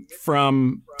missing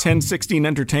from 1016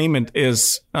 Entertainment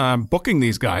is booking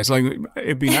these guys. Like,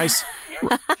 it'd be nice.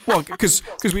 Well, because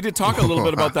we did talk a little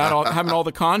bit about that, having all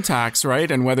the contacts, right?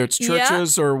 And whether it's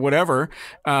churches or whatever,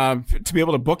 to be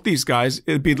able to book these guys,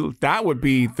 that would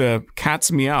be the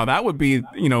cat's meow. That would be,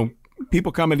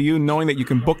 people coming to you knowing that you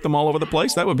can book them all over the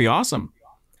place. That would be awesome.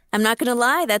 I'm not going to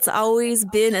lie. That's always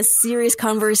been a serious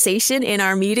conversation in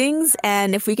our meetings.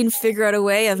 And if we can figure out a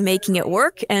way of making it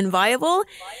work and viable,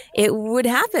 it would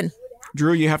happen.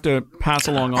 Drew, you have to pass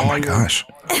along all your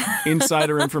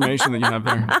insider information that you have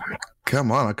there.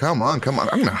 Come on. I'm going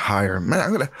to hire, I'm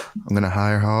going to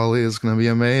hire Holly. It's going to be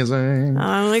amazing.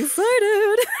 I'm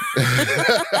excited.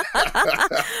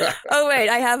 Oh, wait,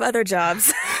 I have other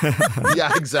jobs.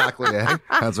 Yeah, exactly.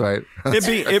 That's right.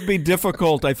 It'd be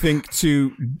difficult, I think,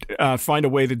 to find a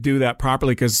way to do that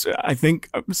properly, because I think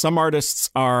some artists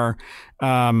are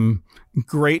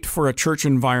great for a church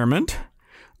environment,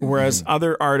 whereas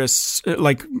other artists,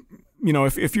 like,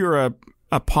 if you're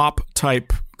a pop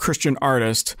type Christian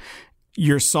artist,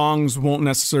 your songs won't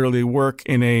necessarily work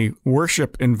in a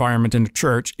worship environment in a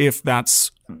church if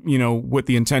that's, what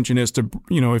the intention is to,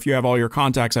 if you have all your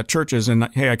contacts at churches and,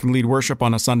 hey, I can lead worship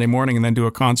on a Sunday morning and then do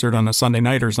a concert on a Sunday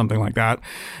night or something like that,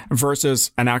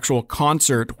 versus an actual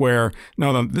concert where,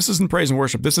 no, this isn't praise and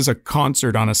worship. This is a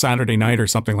concert on a Saturday night or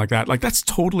something like that. Like, that's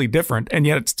totally different. And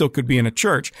yet it still could be in a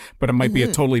church, but it might be a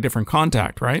totally different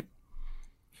contact, right?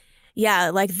 Yeah,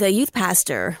 like the youth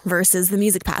pastor versus the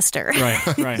music pastor.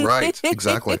 Right. Right,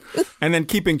 exactly. And then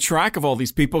keeping track of all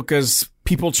these people, because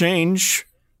people change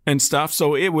and stuff.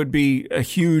 So it would be a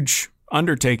huge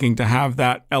undertaking to have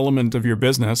that element of your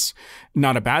business.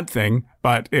 Not a bad thing,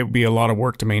 but it would be a lot of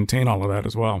work to maintain all of that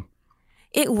as well.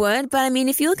 It would, but I mean,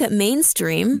 if you look at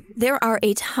mainstream, there were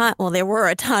a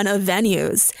ton of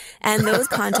venues, and those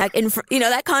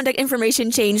that contact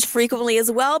information changed frequently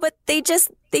as well, but they do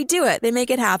it. They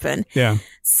make it happen. Yeah.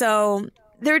 So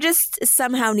there just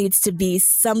somehow needs to be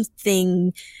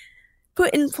something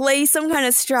put in place, some kind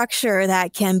of structure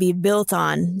that can be built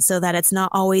on so that it's not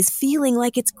always feeling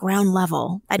like it's ground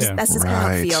level. That's just kind of how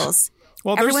it feels.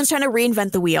 Well, everyone's trying to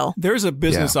reinvent the wheel. There's a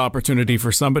business opportunity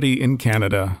for somebody in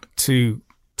Canada to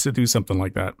do something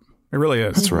like that. It really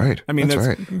is. That's right. I mean,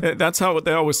 that's how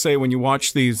they always say when you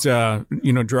watch these,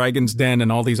 Dragon's Den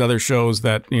and all these other shows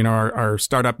that, are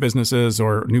startup businesses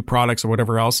or new products or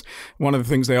whatever else. One of the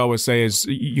things they always say is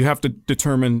you have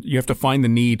to find the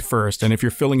need first. And if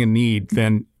you're filling a need,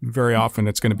 then very often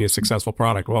it's going to be a successful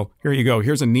product. Well, here you go.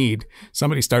 Here's a need.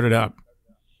 Somebody started up.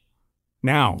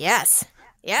 Now. Yes.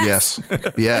 Yes.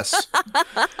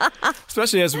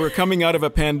 Especially as we're coming out of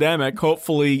a pandemic,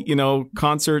 hopefully,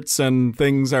 concerts and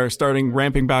things are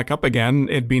ramping back up again.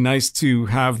 It'd be nice to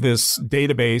have this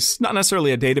database, not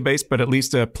necessarily a database, but at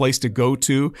least a place to go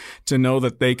to know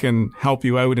that they can help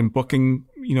you out in booking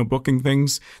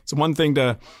things. It's one thing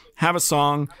to have a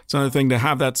song. It's another thing to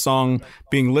have that song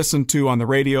being listened to on the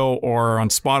radio or on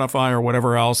Spotify or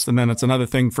whatever else. And then it's another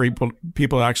thing for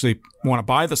people to actually want to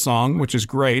buy the song, which is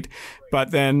great. But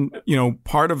then,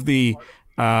 part of the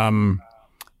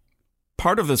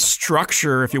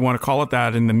structure, if you want to call it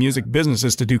that, in the music business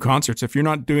is to do concerts. If you're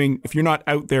not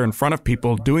out there in front of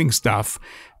people doing stuff,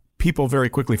 people very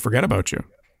quickly forget about you.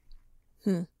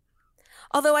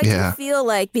 Although I do feel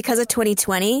like because of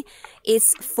 2020,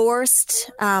 it's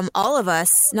forced all of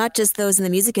us, not just those in the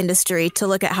music industry, to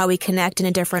look at how we connect in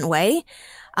a different way.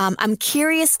 I'm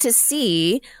curious to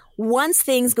see, once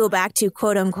things go back to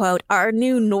quote unquote our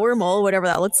new normal, whatever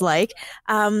that looks like,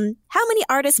 how many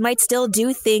artists might still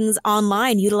do things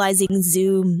online utilizing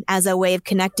Zoom as a way of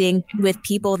connecting with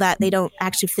people that they don't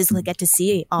actually physically get to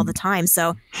see all the time.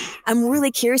 So I'm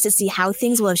really curious to see how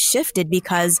things will have shifted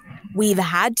because we've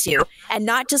had to, and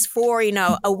not just for,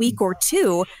 a week or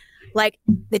two. Like,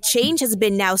 the change has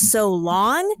been now so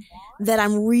long that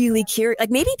I'm really curious. Like,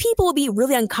 maybe people will be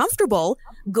really uncomfortable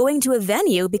going to a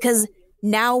venue because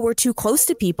now we're too close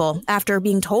to people after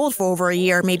being told for over a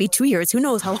year, maybe 2 years. Who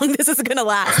knows how long this is going to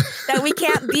last, that we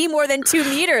can't be more than 2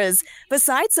 meters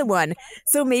beside someone.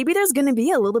 So maybe there's going to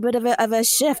be a little bit of a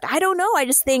shift. I don't know. I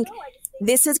just think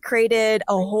this has created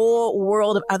a whole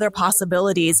world of other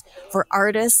possibilities for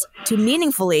artists to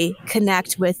meaningfully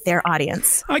connect with their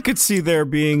audience. I could see there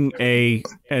being a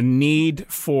need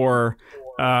for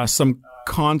some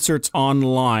concerts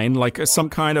online, like some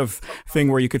kind of thing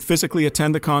where you could physically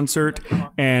attend the concert,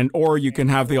 or you can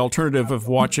have the alternative of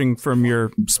watching from your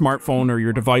smartphone or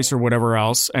your device or whatever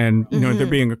else, and there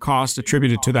being a cost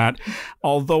attributed to that.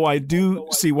 Although I do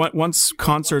see once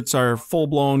concerts are full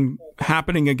blown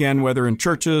happening again, whether in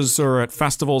churches or at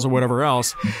festivals or whatever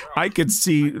else, I could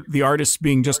see the artists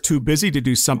being just too busy to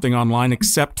do something online,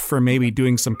 except for maybe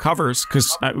doing some covers,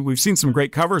 because we've seen some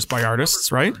great covers by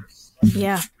artists, right?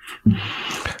 Yeah.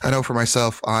 I know for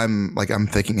myself, I'm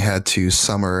thinking ahead to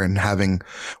summer and having,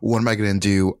 what am I going to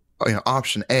do?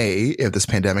 Option A, if this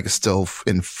pandemic is still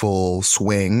in full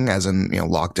swing, as in,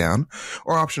 lockdown,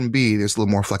 or option B, there's a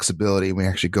little more flexibility and we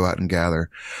actually go out and gather.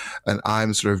 And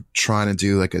I'm sort of trying to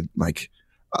do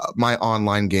my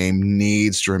online game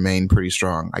needs to remain pretty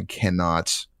strong. I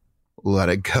cannot let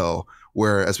it go.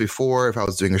 Whereas before, if I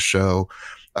was doing a show,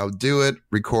 I would do it,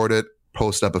 record it,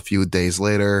 post up a few days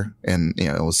later, and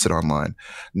it will sit online.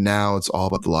 Now it's all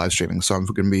about the live streaming. So I'm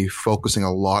going to be focusing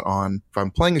a lot on, if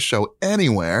I'm playing a show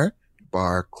anywhere,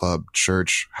 bar, club,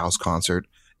 church, house concert,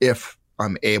 if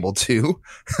I'm able to,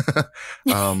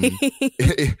 because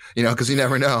you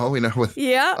never know,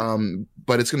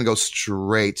 but it's going to go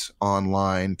straight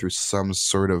online through some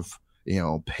sort of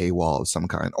paywall of some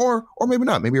kind, or maybe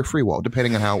not, maybe a free wall,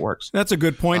 depending on how it works. That's a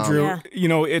good point, Drew.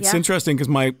 It's interesting because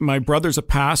my brother's a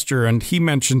pastor, and he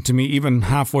mentioned to me even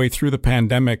halfway through the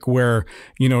pandemic where,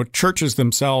 churches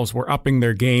themselves were upping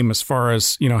their game as far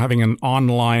as, having an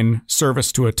online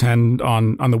service to attend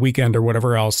on the weekend or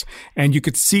whatever else. And you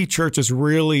could see churches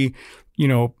really,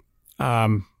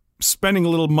 spending a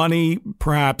little money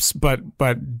perhaps, but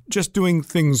just doing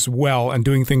things well and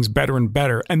doing things better and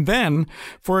better. And then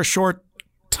for a short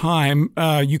time,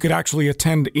 you could actually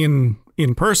attend in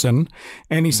person.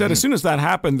 And he said as soon as that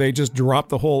happened, they just dropped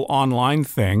the whole online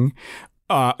thing.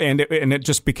 And it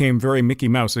just became very Mickey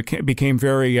Mouse. It became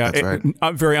very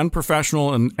very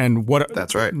unprofessional and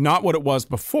that's right, not what it was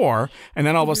before. And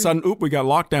then all of a sudden, we got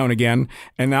locked down again,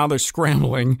 and now they're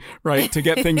scrambling to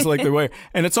get things like the way.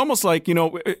 And it's almost like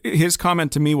his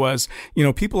comment to me was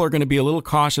people are going to be a little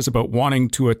cautious about wanting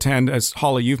to attend, as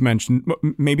Holly you've mentioned.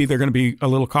 Maybe they're going to be a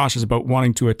little cautious about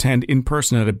wanting to attend in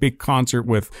person at a big concert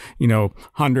with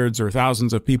hundreds or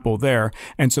thousands of people there,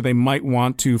 and so they might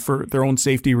want to, for their own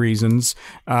safety reasons.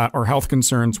 Or health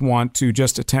concerns, want to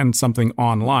just attend something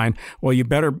online. Well, you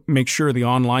better make sure the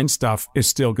online stuff is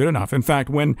still good enough. In fact,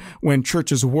 when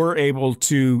churches were able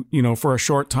to, for a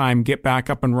short time get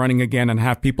back up and running again and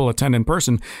have people attend in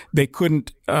person, they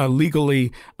couldn't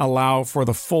legally allow for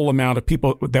the full amount of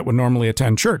people that would normally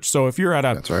attend church. So if you're at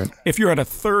a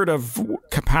third of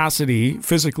capacity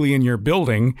physically in your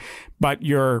building, but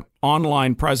your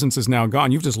online presence is now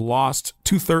gone, you've just lost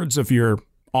 2/3 of your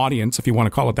audience, if you want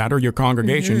to call it that, or your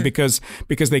congregation, because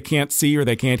they can't see or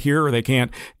they can't hear or they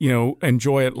can't,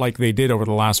 enjoy it like they did over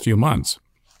the last few months.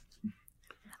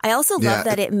 I also love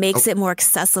that it makes it more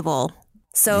accessible.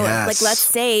 So let's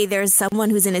say there's someone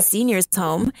who's in a senior's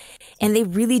home and they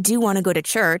really do want to go to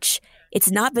church. It's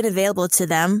not been available to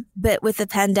them, but with the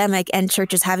pandemic and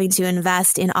churches having to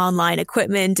invest in online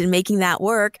equipment and making that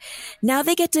work, now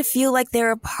they get to feel like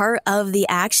they're a part of the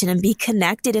action and be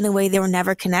connected in a way they were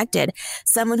never connected.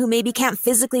 Someone who maybe can't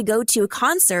physically go to a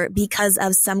concert because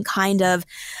of some kind of,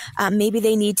 maybe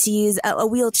they need to use a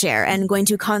wheelchair, and going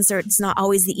to a concert is not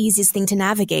always the easiest thing to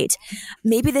navigate.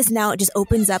 Maybe this now just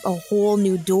opens up a whole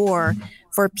new door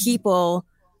for people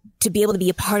to be able to be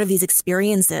a part of these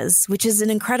experiences, which is an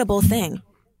incredible thing.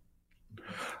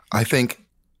 I think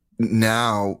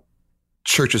now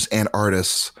churches and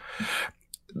artists,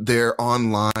 their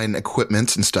online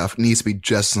equipment and stuff needs to be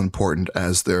just as important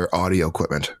as their audio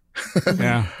equipment.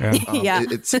 Yeah.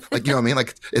 It's like, what I mean?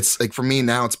 Like, it's like, for me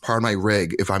now, it's part of my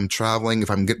rig. If I'm traveling,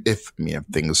 if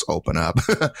things open up,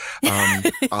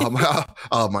 I'll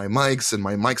have my mics and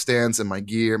my mic stands and my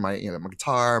gear, my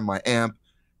guitar, my amp,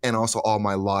 and also all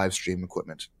my live stream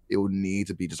equipment. It would need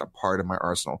to be just a part of my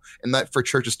arsenal. And that for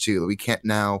churches too, we can't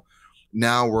now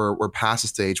we're past the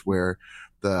stage where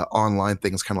the online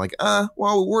thing is kind of like,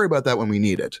 we'll worry about that when we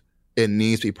need it. It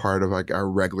needs to be part of like our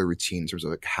regular routine in terms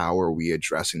of like, how are we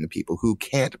addressing the people who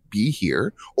can't be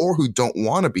here or who don't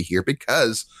want to be here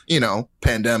because,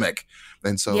 pandemic.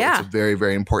 And so it's a very,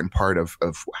 very important part of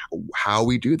how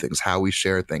we do things, how we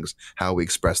share things, how we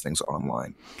express things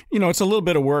online. It's a little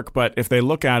bit of work, but if they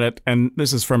look at it, and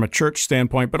this is from a church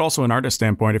standpoint, but also an artist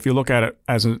standpoint, if you look at it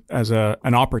as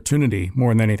an opportunity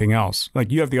more than anything else,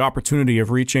 like you have the opportunity of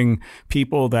reaching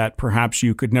people that perhaps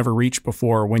you could never reach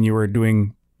before when you were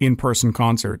doing in-person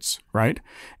concerts, right?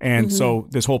 And so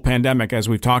this whole pandemic, as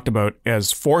we've talked about,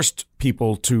 has forced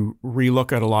people to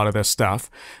relook at a lot of this stuff,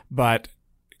 but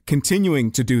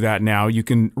continuing to do that now, you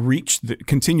can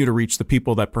continue to reach the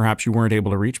people that perhaps you weren't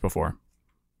able to reach before.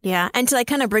 Yeah. And to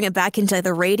kind of bring it back into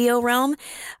the radio realm,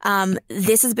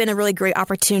 this has been a really great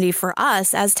opportunity for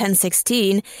us as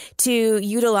 1016 to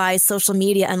utilize social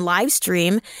media and live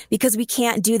stream, because we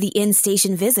can't do the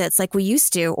in-station visits like we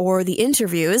used to, or the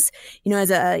interviews.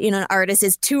 As an artist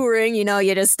is touring, you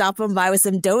just stop them by with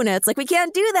some donuts. Like, we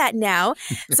can't do that now.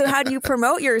 So how do you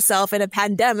promote yourself in a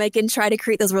pandemic and try to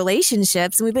create those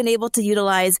relationships? And we've been able to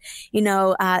utilize,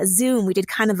 Zoom. We did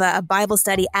kind of a Bible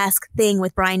study-esque thing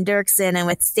with Brian Dirksen and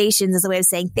with stations as a way of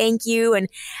saying thank you and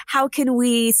how can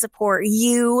we support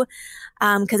you,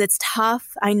 because it's tough.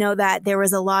 I know that there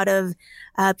was a lot of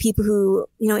people who,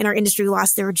 in our industry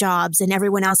lost their jobs and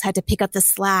everyone else had to pick up the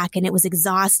slack, and it was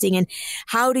exhausting. And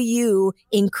how do you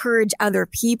encourage other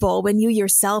people when you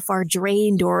yourself are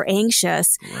drained or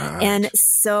anxious? Right. And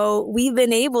so we've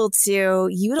been able to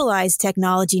utilize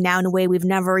technology now in a way we've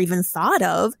never even thought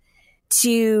of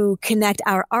to connect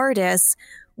our artists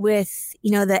with,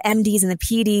 the MDs and the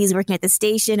PDs working at the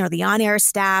station or the on-air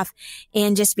staff,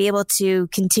 and just be able to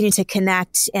continue to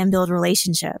connect and build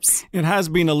relationships. It has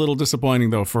been a little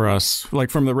disappointing, though, for us. Like,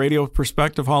 from the radio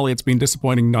perspective, Holly, it's been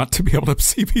disappointing not to be able to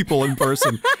see people in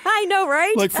person. I know,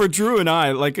 right? Like, for Drew and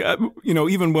I,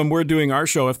 even when we're doing our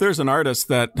show, if there's an artist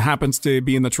that happens to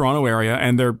be in the Toronto area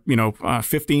and they're,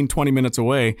 15, 20 minutes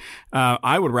away,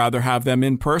 I would rather have them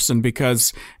in person,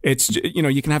 because it's,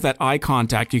 you can have that eye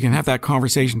contact, you can have that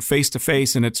conversation face to face,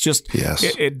 and it's just, yes.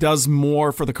 it does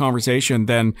more for the conversation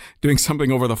than doing something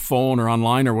over the phone or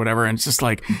online or whatever. And it's just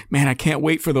like, man, I can't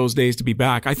wait for those days to be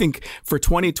back. I think for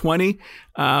 2020,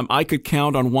 I could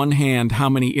count on one hand how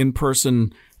many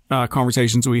in-person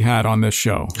conversations we had on this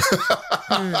show.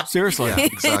 Seriously. Yeah,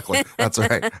 exactly. That's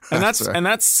right. And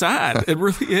that's sad. It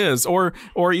really is. Or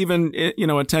even,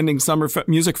 attending summer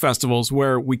music festivals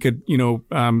where we could,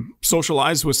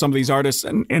 socialize with some of these artists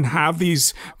and have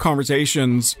these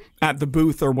conversations at the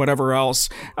booth or whatever else.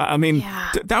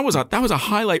 That was a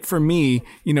highlight for me,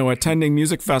 attending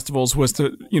music festivals, was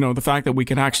the fact that we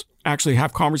could actually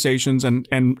have conversations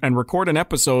and record an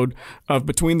episode of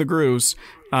Between the Grooves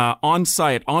on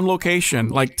site, on location.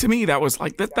 Like, to me, that was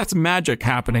like, that's magic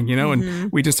happening,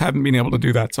 and we just haven't been able to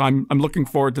do that. So I'm looking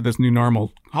forward to this new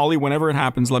normal. Holly, whenever it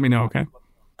happens, let me know, okay?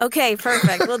 Okay,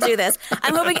 perfect. We'll do this.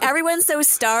 I'm hoping everyone's so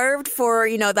starved for,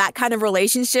 that kind of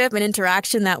relationship and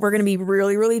interaction that we're going to be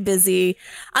really, really busy.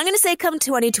 I'm going to say come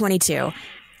 2022.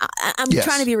 I'm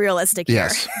trying to be realistic here.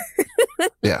 Yes.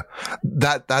 Yeah.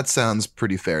 That sounds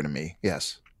pretty fair to me.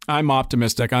 Yes. I'm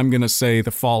optimistic. I'm going to say the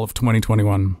fall of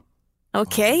 2021.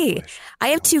 Okay. I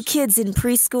have 2 kids in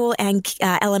preschool and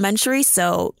elementary,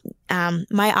 so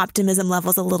my optimism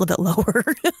level's a little bit lower.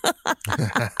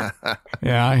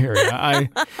 Yeah, I hear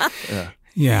you.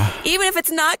 Yeah. Even if it's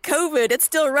not COVID, it's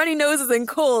still runny noses and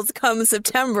colds come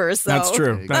September. So that's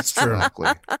true. That's true. Exactly.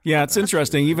 Yeah, it's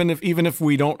interesting. Even if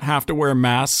we don't have to wear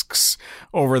masks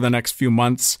over the next few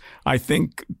months, I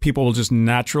think people will just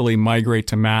naturally migrate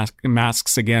to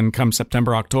masks again come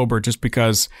September, October, just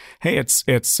because, hey, it's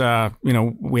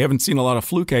we haven't seen a lot of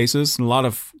flu cases and a lot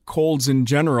of colds in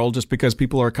general, just because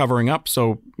people are covering up.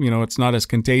 So, it's not as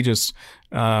contagious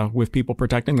with people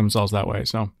protecting themselves that way.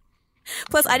 So.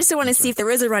 Plus, I just want to see if there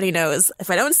is a runny nose.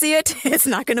 If I don't see it, it's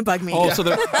not going to bug me. Oh, so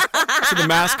the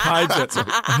mask hides it. So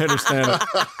I understand it.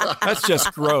 That's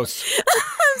just gross.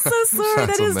 I'm so sorry.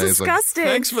 That is amazing. Disgusting.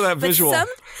 Thanks for that visual.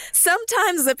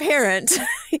 Sometimes as a parent,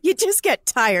 you just get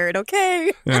tired,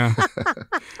 okay? Yeah.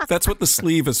 That's what the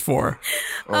sleeve is for.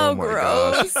 Oh,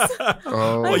 gross.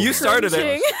 Well, you started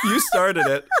it. You started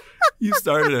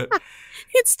it.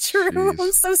 It's true. Jeez.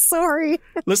 I'm so sorry.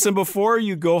 Listen, before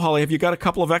you go, Holly, have you got a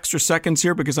couple of extra seconds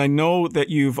here? Because I know that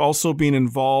you've also been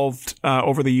involved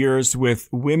over the years with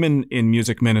women in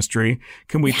music ministry.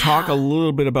 Can we talk a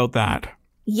little bit about that?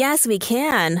 Yes, we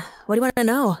can. What do you want to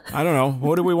know? I don't know.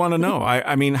 What do we want to know?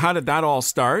 I mean, how did that all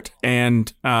start?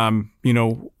 And,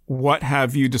 what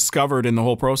have you discovered in the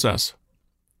whole process?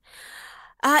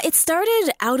 It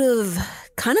started out of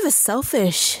kind of a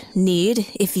selfish need,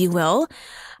 if you will.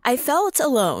 I felt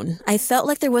alone. I felt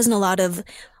like there wasn't a lot of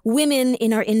women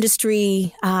in our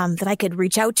industry that I could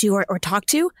reach out to or talk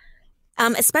to,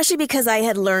 especially because I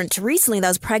had learned recently that I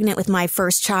was pregnant with my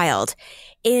first child.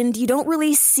 And you don't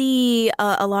really see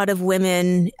a lot of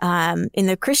women in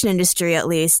the Christian industry, at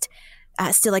least,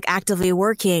 still actively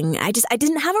working. I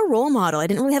didn't have a role model. I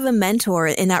didn't really have a mentor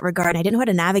in that regard. And I didn't know how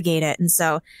to navigate it. And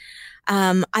so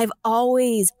I've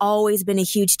always been a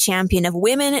huge champion of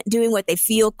women doing what they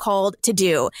feel called to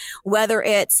do. Whether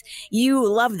it's you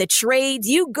love the trades,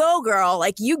 you go girl,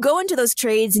 like you go into those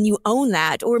trades and you own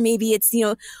that. Or maybe it's,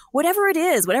 whatever it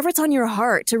is, whatever it's on your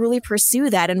heart to really pursue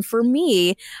that. And for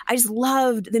me, I just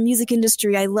loved the music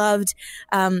industry. I loved,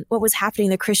 what was happening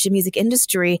in the Christian music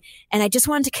industry. And I just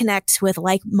wanted to connect with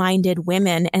like-minded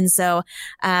women. And so,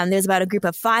 there's about a group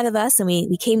of 5 of us and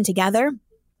we came together.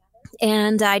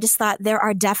 And I just thought there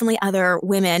are definitely other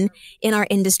women in our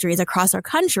industries across our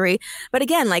country. But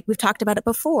again, like we've talked about it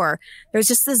before, there's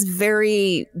just this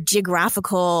very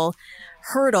geographical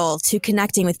hurdle to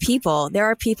connecting with people. There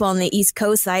are people on the East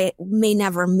Coast I may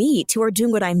never meet who are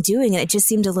doing what I'm doing. And it just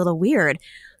seemed a little weird.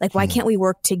 Like, why can't we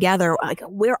work together? Like,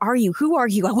 where are you? Who are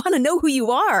you? I want to know who you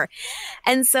are.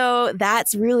 And so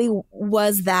that's really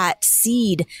was that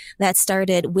seed that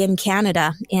started WIM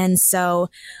Canada. And so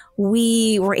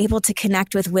we were able to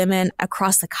connect with women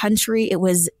across the country. It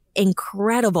was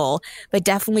incredible, but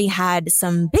definitely had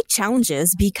some big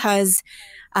challenges because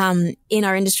in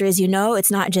our industry, as you know, it's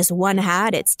not just one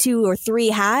hat, it's 2 or 3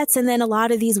 hats. And then a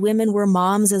lot of these women were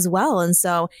moms as well. And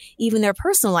so even their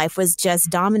personal life was just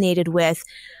dominated with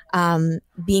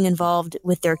being involved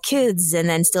with their kids and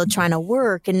then still trying to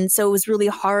work. And so it was really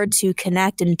hard to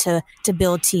connect and to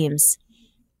build teams.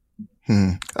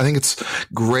 I think it's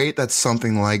great that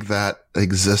something like that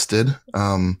existed.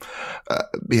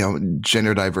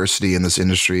 Gender diversity in this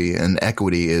industry and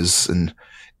equity is an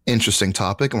interesting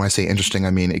topic. And when I say interesting,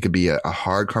 I mean it could be a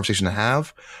hard conversation to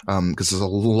have because there's a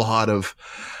lot of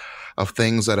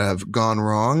things that have gone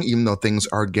wrong, even though things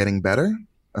are getting better.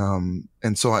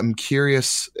 And so I'm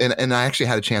curious, and I actually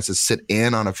had a chance to sit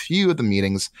in on a few of the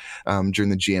meetings during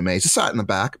the GMAs. Just sat in the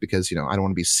back because I don't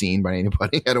want to be seen by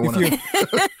anybody. I don't want to.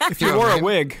 If you wore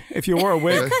a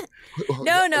wig,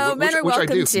 no, men are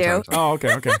welcome to. Oh,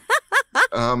 okay.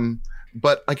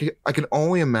 But I can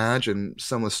only imagine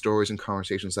some of the stories and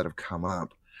conversations that have come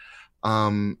up.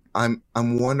 I'm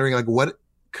wondering, like,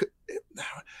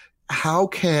 how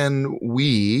can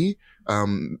we,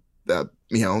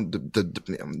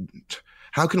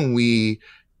 how can we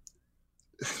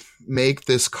make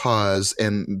this cause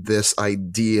and this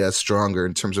idea stronger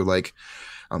in terms of like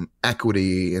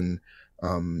equity and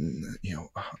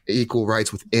equal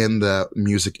rights within the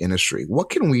music industry? What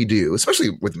can we do,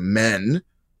 especially with men,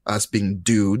 us being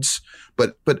dudes,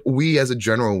 but we as a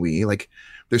general,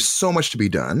 there's so much to be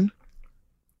done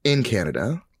in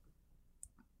Canada.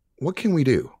 What can we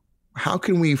do? How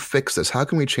can we fix this? How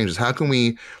can we change this? How can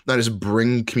we not just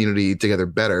bring community together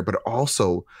better, but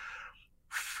also,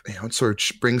 sort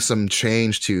of bring some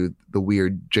change to the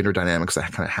weird gender dynamics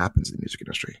that kind of happens in the music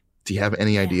industry? Do you have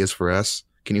any ideas for us?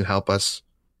 Can you help us?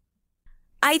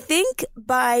 I think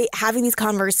by having these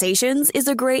conversations is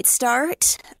a great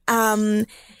start.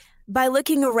 By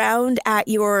looking around at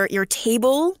your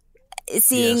table,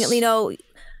 seeing, Yes.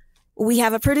 We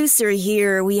have a producer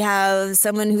here, we have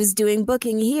someone who's doing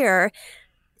booking here,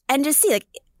 and just see, like,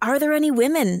 are there any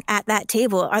women at that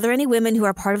table? Are there any women who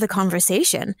are part of the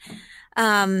conversation?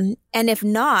 And if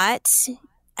not,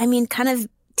 I mean, kind of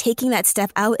taking that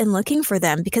step out and looking for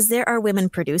them, because there are women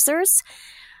producers,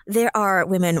 there are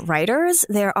women writers,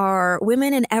 there are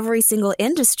women in every single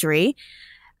industry.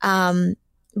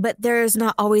 But there's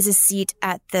not always a seat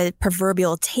at the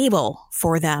proverbial table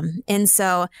for them. And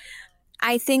so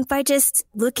I think by just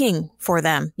looking for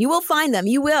them, you will find them.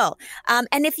 You will.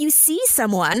 And if you see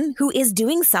someone who is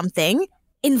doing something,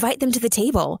 invite them to the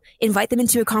table, invite them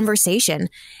into a conversation.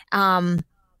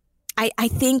 I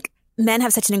think men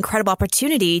have such an incredible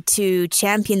opportunity to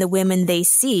champion the women they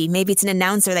see. Maybe it's an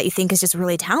announcer that you think is just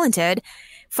really talented.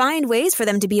 Find ways for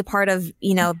them to be a part of,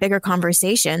 bigger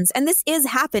conversations. And this is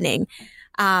happening,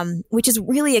 which is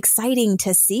really exciting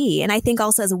to see. And I think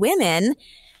also as women,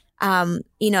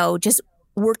 just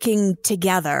working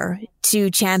together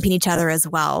to champion each other as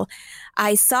well.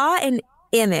 I saw an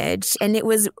image and it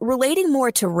was relating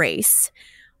more to race.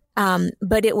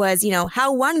 But it was,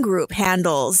 how one group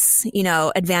handles,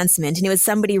 advancement. And it was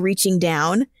somebody reaching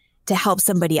down to help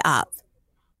somebody up.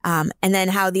 And then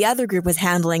how the other group was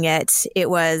handling it, it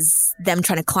was them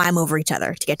trying to climb over each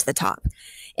other to get to the top.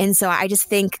 And so I just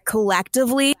think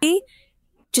collectively,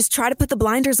 just try to put the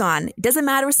blinders on. It doesn't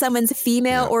matter if someone's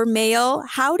female or male.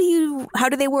 How do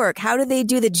they work? How do they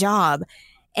do the job?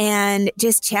 And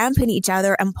just champion each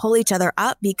other and pull each other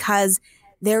up, because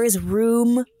there is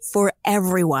room for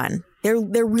everyone. There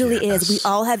really is. We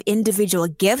all have individual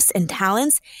gifts and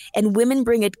talents, and women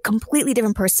bring a completely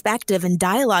different perspective and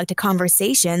dialogue to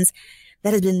conversations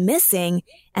that has been missing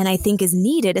and I think is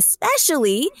needed,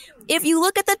 especially if you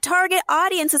look at the target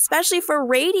audience, especially for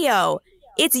radio.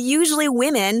 it's usually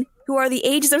women who are the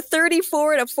ages of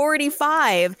 34 to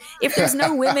 45. If there's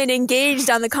no women engaged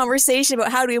on the conversation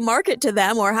about how do we market to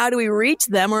them or how do we reach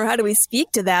them or how do we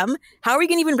speak to them, how are we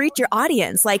going to even reach your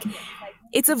audience? Like,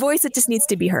 it's a voice that just needs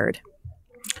to be heard.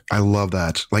 I love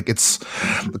that. Like, it's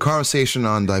the conversation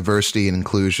on diversity and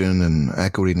inclusion and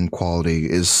equity and equality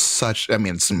is such, I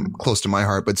mean, it's close to my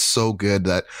heart, but so good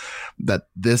that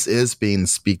this is being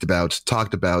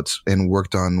talked about and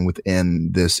worked on within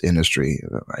this industry.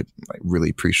 I really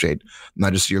appreciate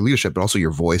not just your leadership, but also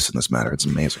your voice in this matter. It's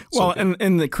amazing. Well, and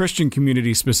in the Christian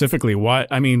community specifically,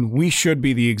 we should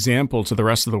be the example to the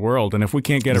rest of the world. And if we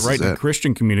can't get it right in the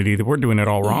Christian community, then we're doing it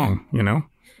all wrong, you know?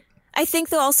 I think,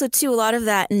 though, also, too, a lot of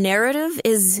that narrative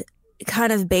is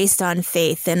kind of based on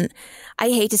faith. And I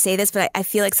hate to say this, but I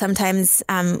feel like sometimes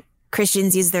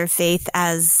Christians use their faith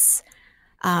as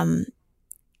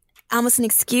almost an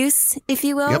excuse, if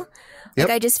you will. Yep. Like,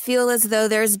 I just feel as though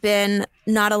there's been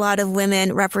not a lot of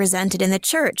women represented in the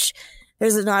church.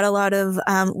 There's not a lot of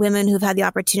women who've had the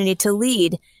opportunity to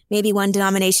lead. Maybe one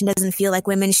denomination doesn't feel like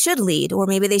women should lead, or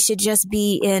maybe they should just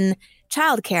be in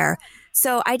childcare.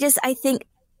 So I think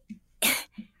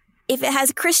if it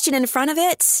has Christian in front of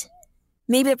it,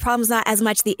 maybe the problem's not as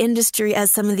much the industry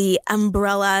as some of the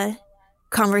umbrella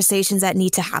conversations that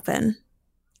need to happen.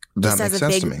 That just makes as a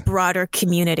sense big, to me. broader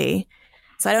community.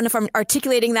 So I don't know if I'm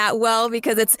articulating that well,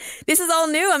 because this is all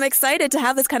new. I'm excited to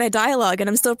have this kind of dialogue, and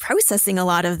I'm still processing a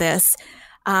lot of this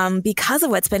because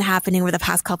of what's been happening over the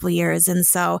past couple of years. And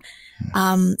so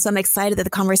I'm excited that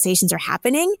the conversations are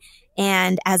happening.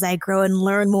 And as I grow and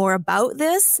learn more about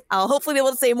this, I'll hopefully be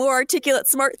able to say more articulate,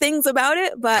 smart things about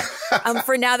it. But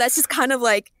for now, that's just kind of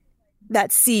like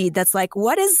that seed that's like,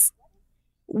 what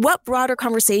broader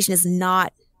conversation is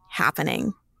not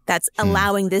happening that's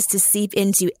allowing this to seep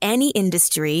into any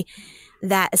industry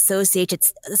that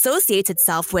associates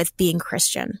itself with being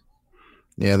Christian?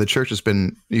 Yeah, the church has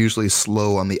been usually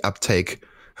slow on the uptake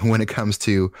when it comes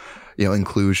to,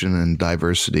 inclusion and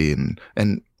diversity and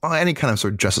any kind of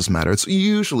sort of justice matter. It's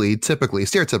usually,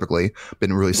 stereotypically,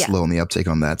 been really slow on the uptake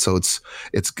on that. So it's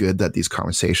good that these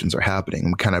conversations are happening.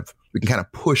 We can kind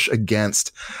of push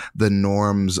against the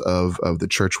norms of the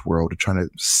church world to try to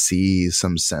see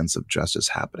some sense of justice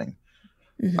happening.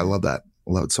 Mm-hmm. I love that.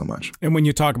 I love it so much. And when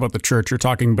you talk about the church, you're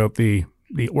talking about the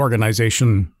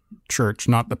organization church,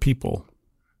 not the people.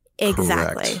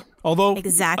 Exactly. Correct.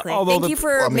 Thank you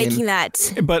for making that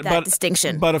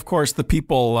distinction. But of course, the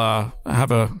people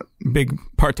have a big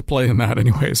part to play in that,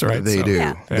 anyways, right? They do.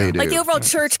 Yeah. They do. Like the overall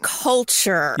church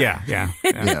culture. Yeah.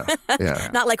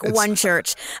 Not like one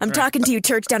church. I'm talking to you,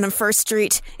 church down on First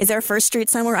Street. Is there a First Street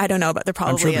somewhere? I don't know, but there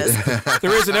probably is.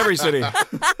 There is in every city.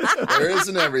 There is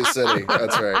in every city.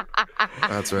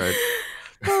 That's right.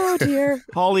 Oh, dear.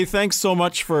 Holly, thanks so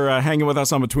much for hanging with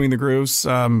us on Between the Grooves.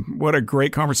 What a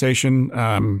great conversation,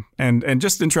 and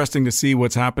just interesting to see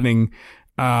what's happening,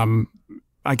 I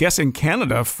guess, in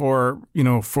Canada for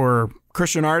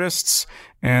Christian artists.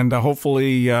 And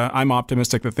hopefully, I'm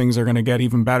optimistic that things are going to get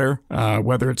even better,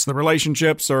 whether it's the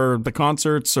relationships or the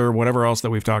concerts or whatever else that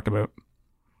we've talked about.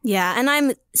 Yeah, and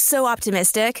I'm so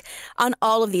optimistic on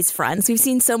all of these fronts. We've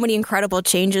seen so many incredible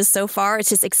changes so far. It's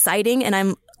just exciting, and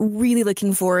I'm really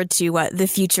looking forward to what the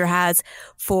future has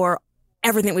for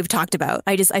everything we've talked about.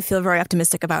 I feel very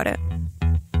optimistic about it.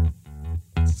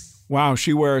 Wow,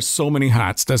 she wears so many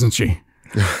hats, doesn't she?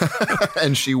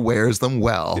 And she wears them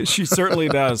well. She certainly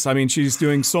does. I mean, she's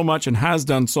doing so much and has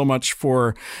done so much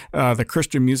for the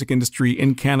Christian music industry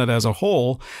in Canada as a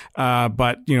whole.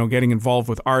 But, getting involved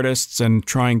with artists and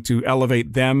trying to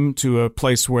elevate them to a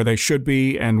place where they should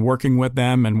be and working with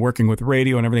them and working with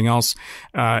radio and everything else.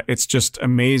 It's just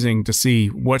amazing to see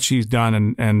what she's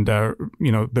done and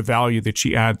the value that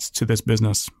she adds to this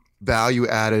business. Value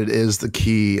added is the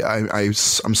key. I'm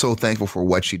so thankful for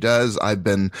what she does. I've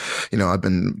been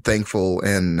thankful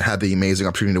and had the amazing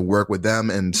opportunity to work with them,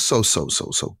 and so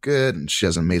good. And she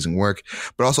does amazing work,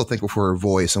 but also thankful for her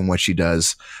voice and what she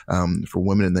does, for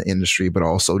women in the industry, but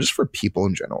also just for people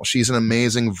in general. She's an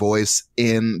amazing voice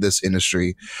in this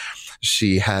industry.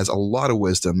 She has a lot of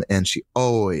wisdom, and she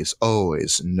always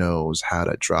knows how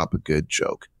to drop a good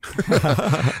joke.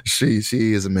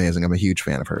 She is amazing. I'm a huge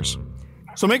fan of hers.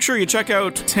 So make sure you check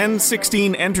out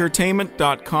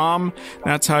 1016entertainment.com.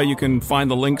 That's how you can find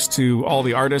the links to all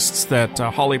the artists that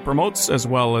Holly promotes, as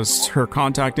well as her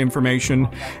contact information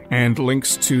and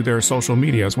links to their social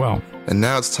media as well. And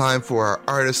now it's time for our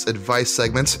artist advice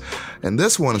segment. And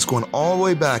this one is going all the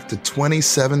way back to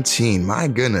 2017. My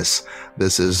goodness.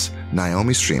 This is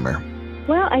Naomi Streamer.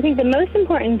 Well, I think the most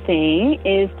important thing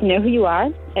is to know who you are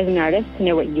as an artist, to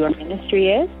know what your ministry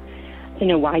is, to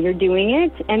know why you're doing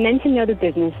it, and then to know the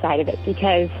business side of it.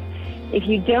 Because if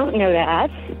you don't know that,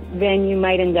 then you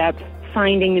might end up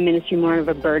finding the ministry more of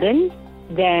a burden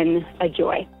than a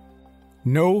joy.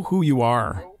 Know who you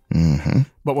are. Mm-hmm.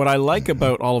 But what I like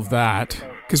about all of that,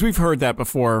 because we've heard that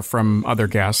before from other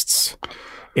guests,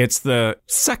 it's the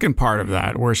second part of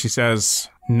that where she says,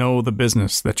 know the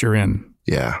business that you're in.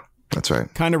 Yeah, that's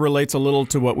right. Kind of relates a little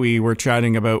to what we were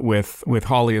chatting about with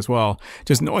Holly as well.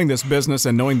 Just knowing this business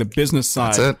and knowing the business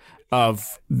side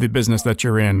of the business that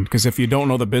you're in. Because if you don't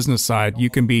know the business side, you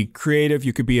can be creative,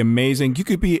 you could be amazing, you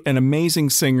could be an amazing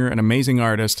singer, an amazing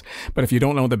artist. But if you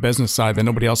don't know the business side, then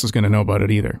nobody else is going to know about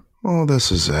it either. Well, this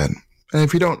is it. And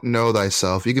if you don't know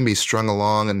thyself, you can be strung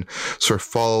along and sort of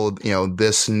follow,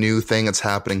 this new thing that's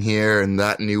happening here and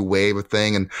that new wave of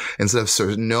thing. And instead of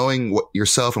sort of knowing what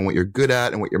yourself and what you're good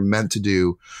at and what you're meant to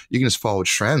do, you can just follow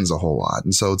trends a whole lot.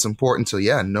 And so it's important to,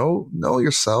 know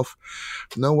yourself,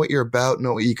 know what you're about,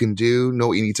 know what you can do, know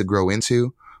what you need to grow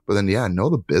into. But then, know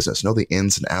the business, know the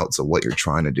ins and outs of what you're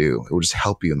trying to do. It will just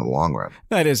help you in the long run.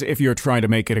 That is, if you're trying to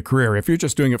make it a career. If you're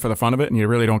just doing it for the fun of it and you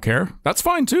really don't care, that's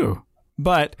fine too.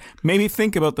 But maybe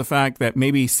think about the fact that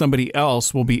maybe somebody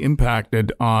else will be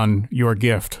impacted on your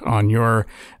gift, on your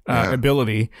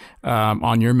ability,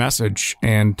 on your message.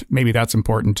 And maybe that's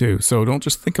important too. So don't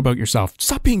just think about yourself.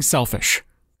 Stop being selfish.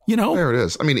 There it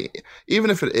is. I mean,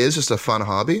 even if it is just a fun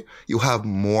hobby, you'll have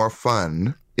more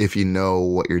fun if you know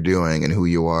what you're doing and who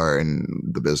you are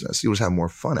in the business. You'll just have more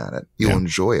fun at it. You'll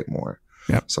enjoy it more.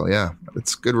 Yeah. So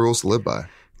it's good rules to live by.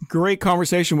 Great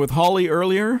conversation with Holly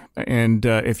earlier. And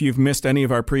if you've missed any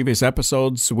of our previous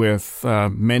episodes with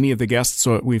many of the guests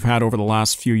we've had over the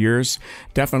last few years,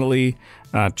 definitely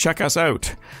check us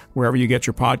out wherever you get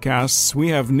your podcasts. We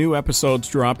have new episodes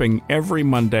dropping every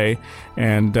Monday,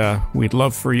 and we'd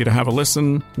love for you to have a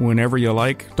listen whenever you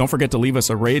like. Don't forget to leave us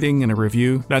a rating and a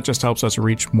review. That just helps us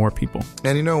reach more people.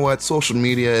 And you know what? Social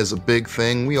media is a big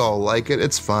thing. We all like it.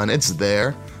 It's fun. It's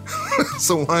there.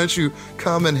 So why don't you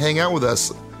come and hang out with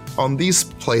us on these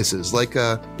places like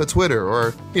the Twitter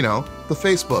or, the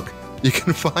Facebook. You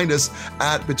can find us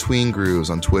at Between Grooves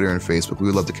on Twitter and Facebook. We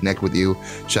would love to connect with you,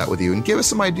 chat with you, and give us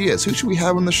some ideas. Who should we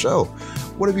have on the show?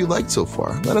 What have you liked so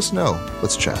far? Let us know.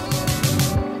 Let's chat.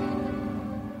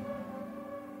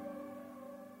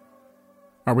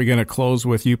 Are we going to close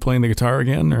with you playing the guitar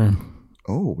again? Or?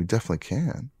 Oh, we definitely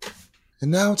can.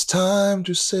 And now it's time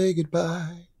to say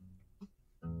goodbye.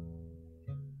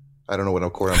 I don't know what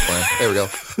chord I'm playing. There we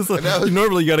go.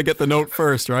 Normally you got to get the note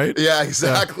first, right? Yeah,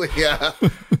 exactly. Yeah.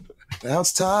 Now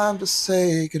it's time to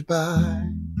say goodbye.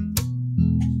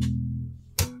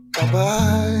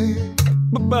 Bye-bye.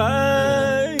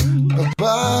 Bye-bye.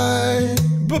 Bye-bye.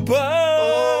 Bye-bye.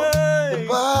 Oh,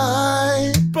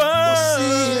 bye-bye. Bye. We'll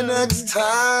see you next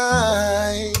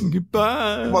time.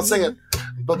 Goodbye. Come on, sing it.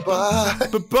 Bye-bye.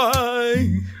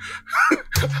 Bye-bye.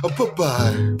 Oh,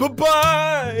 bye-bye.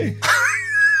 Bye-bye.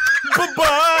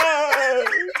 Bye-bye.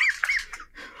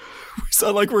 We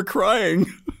sound like we're crying.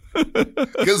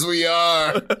 Because we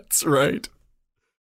are. That's right.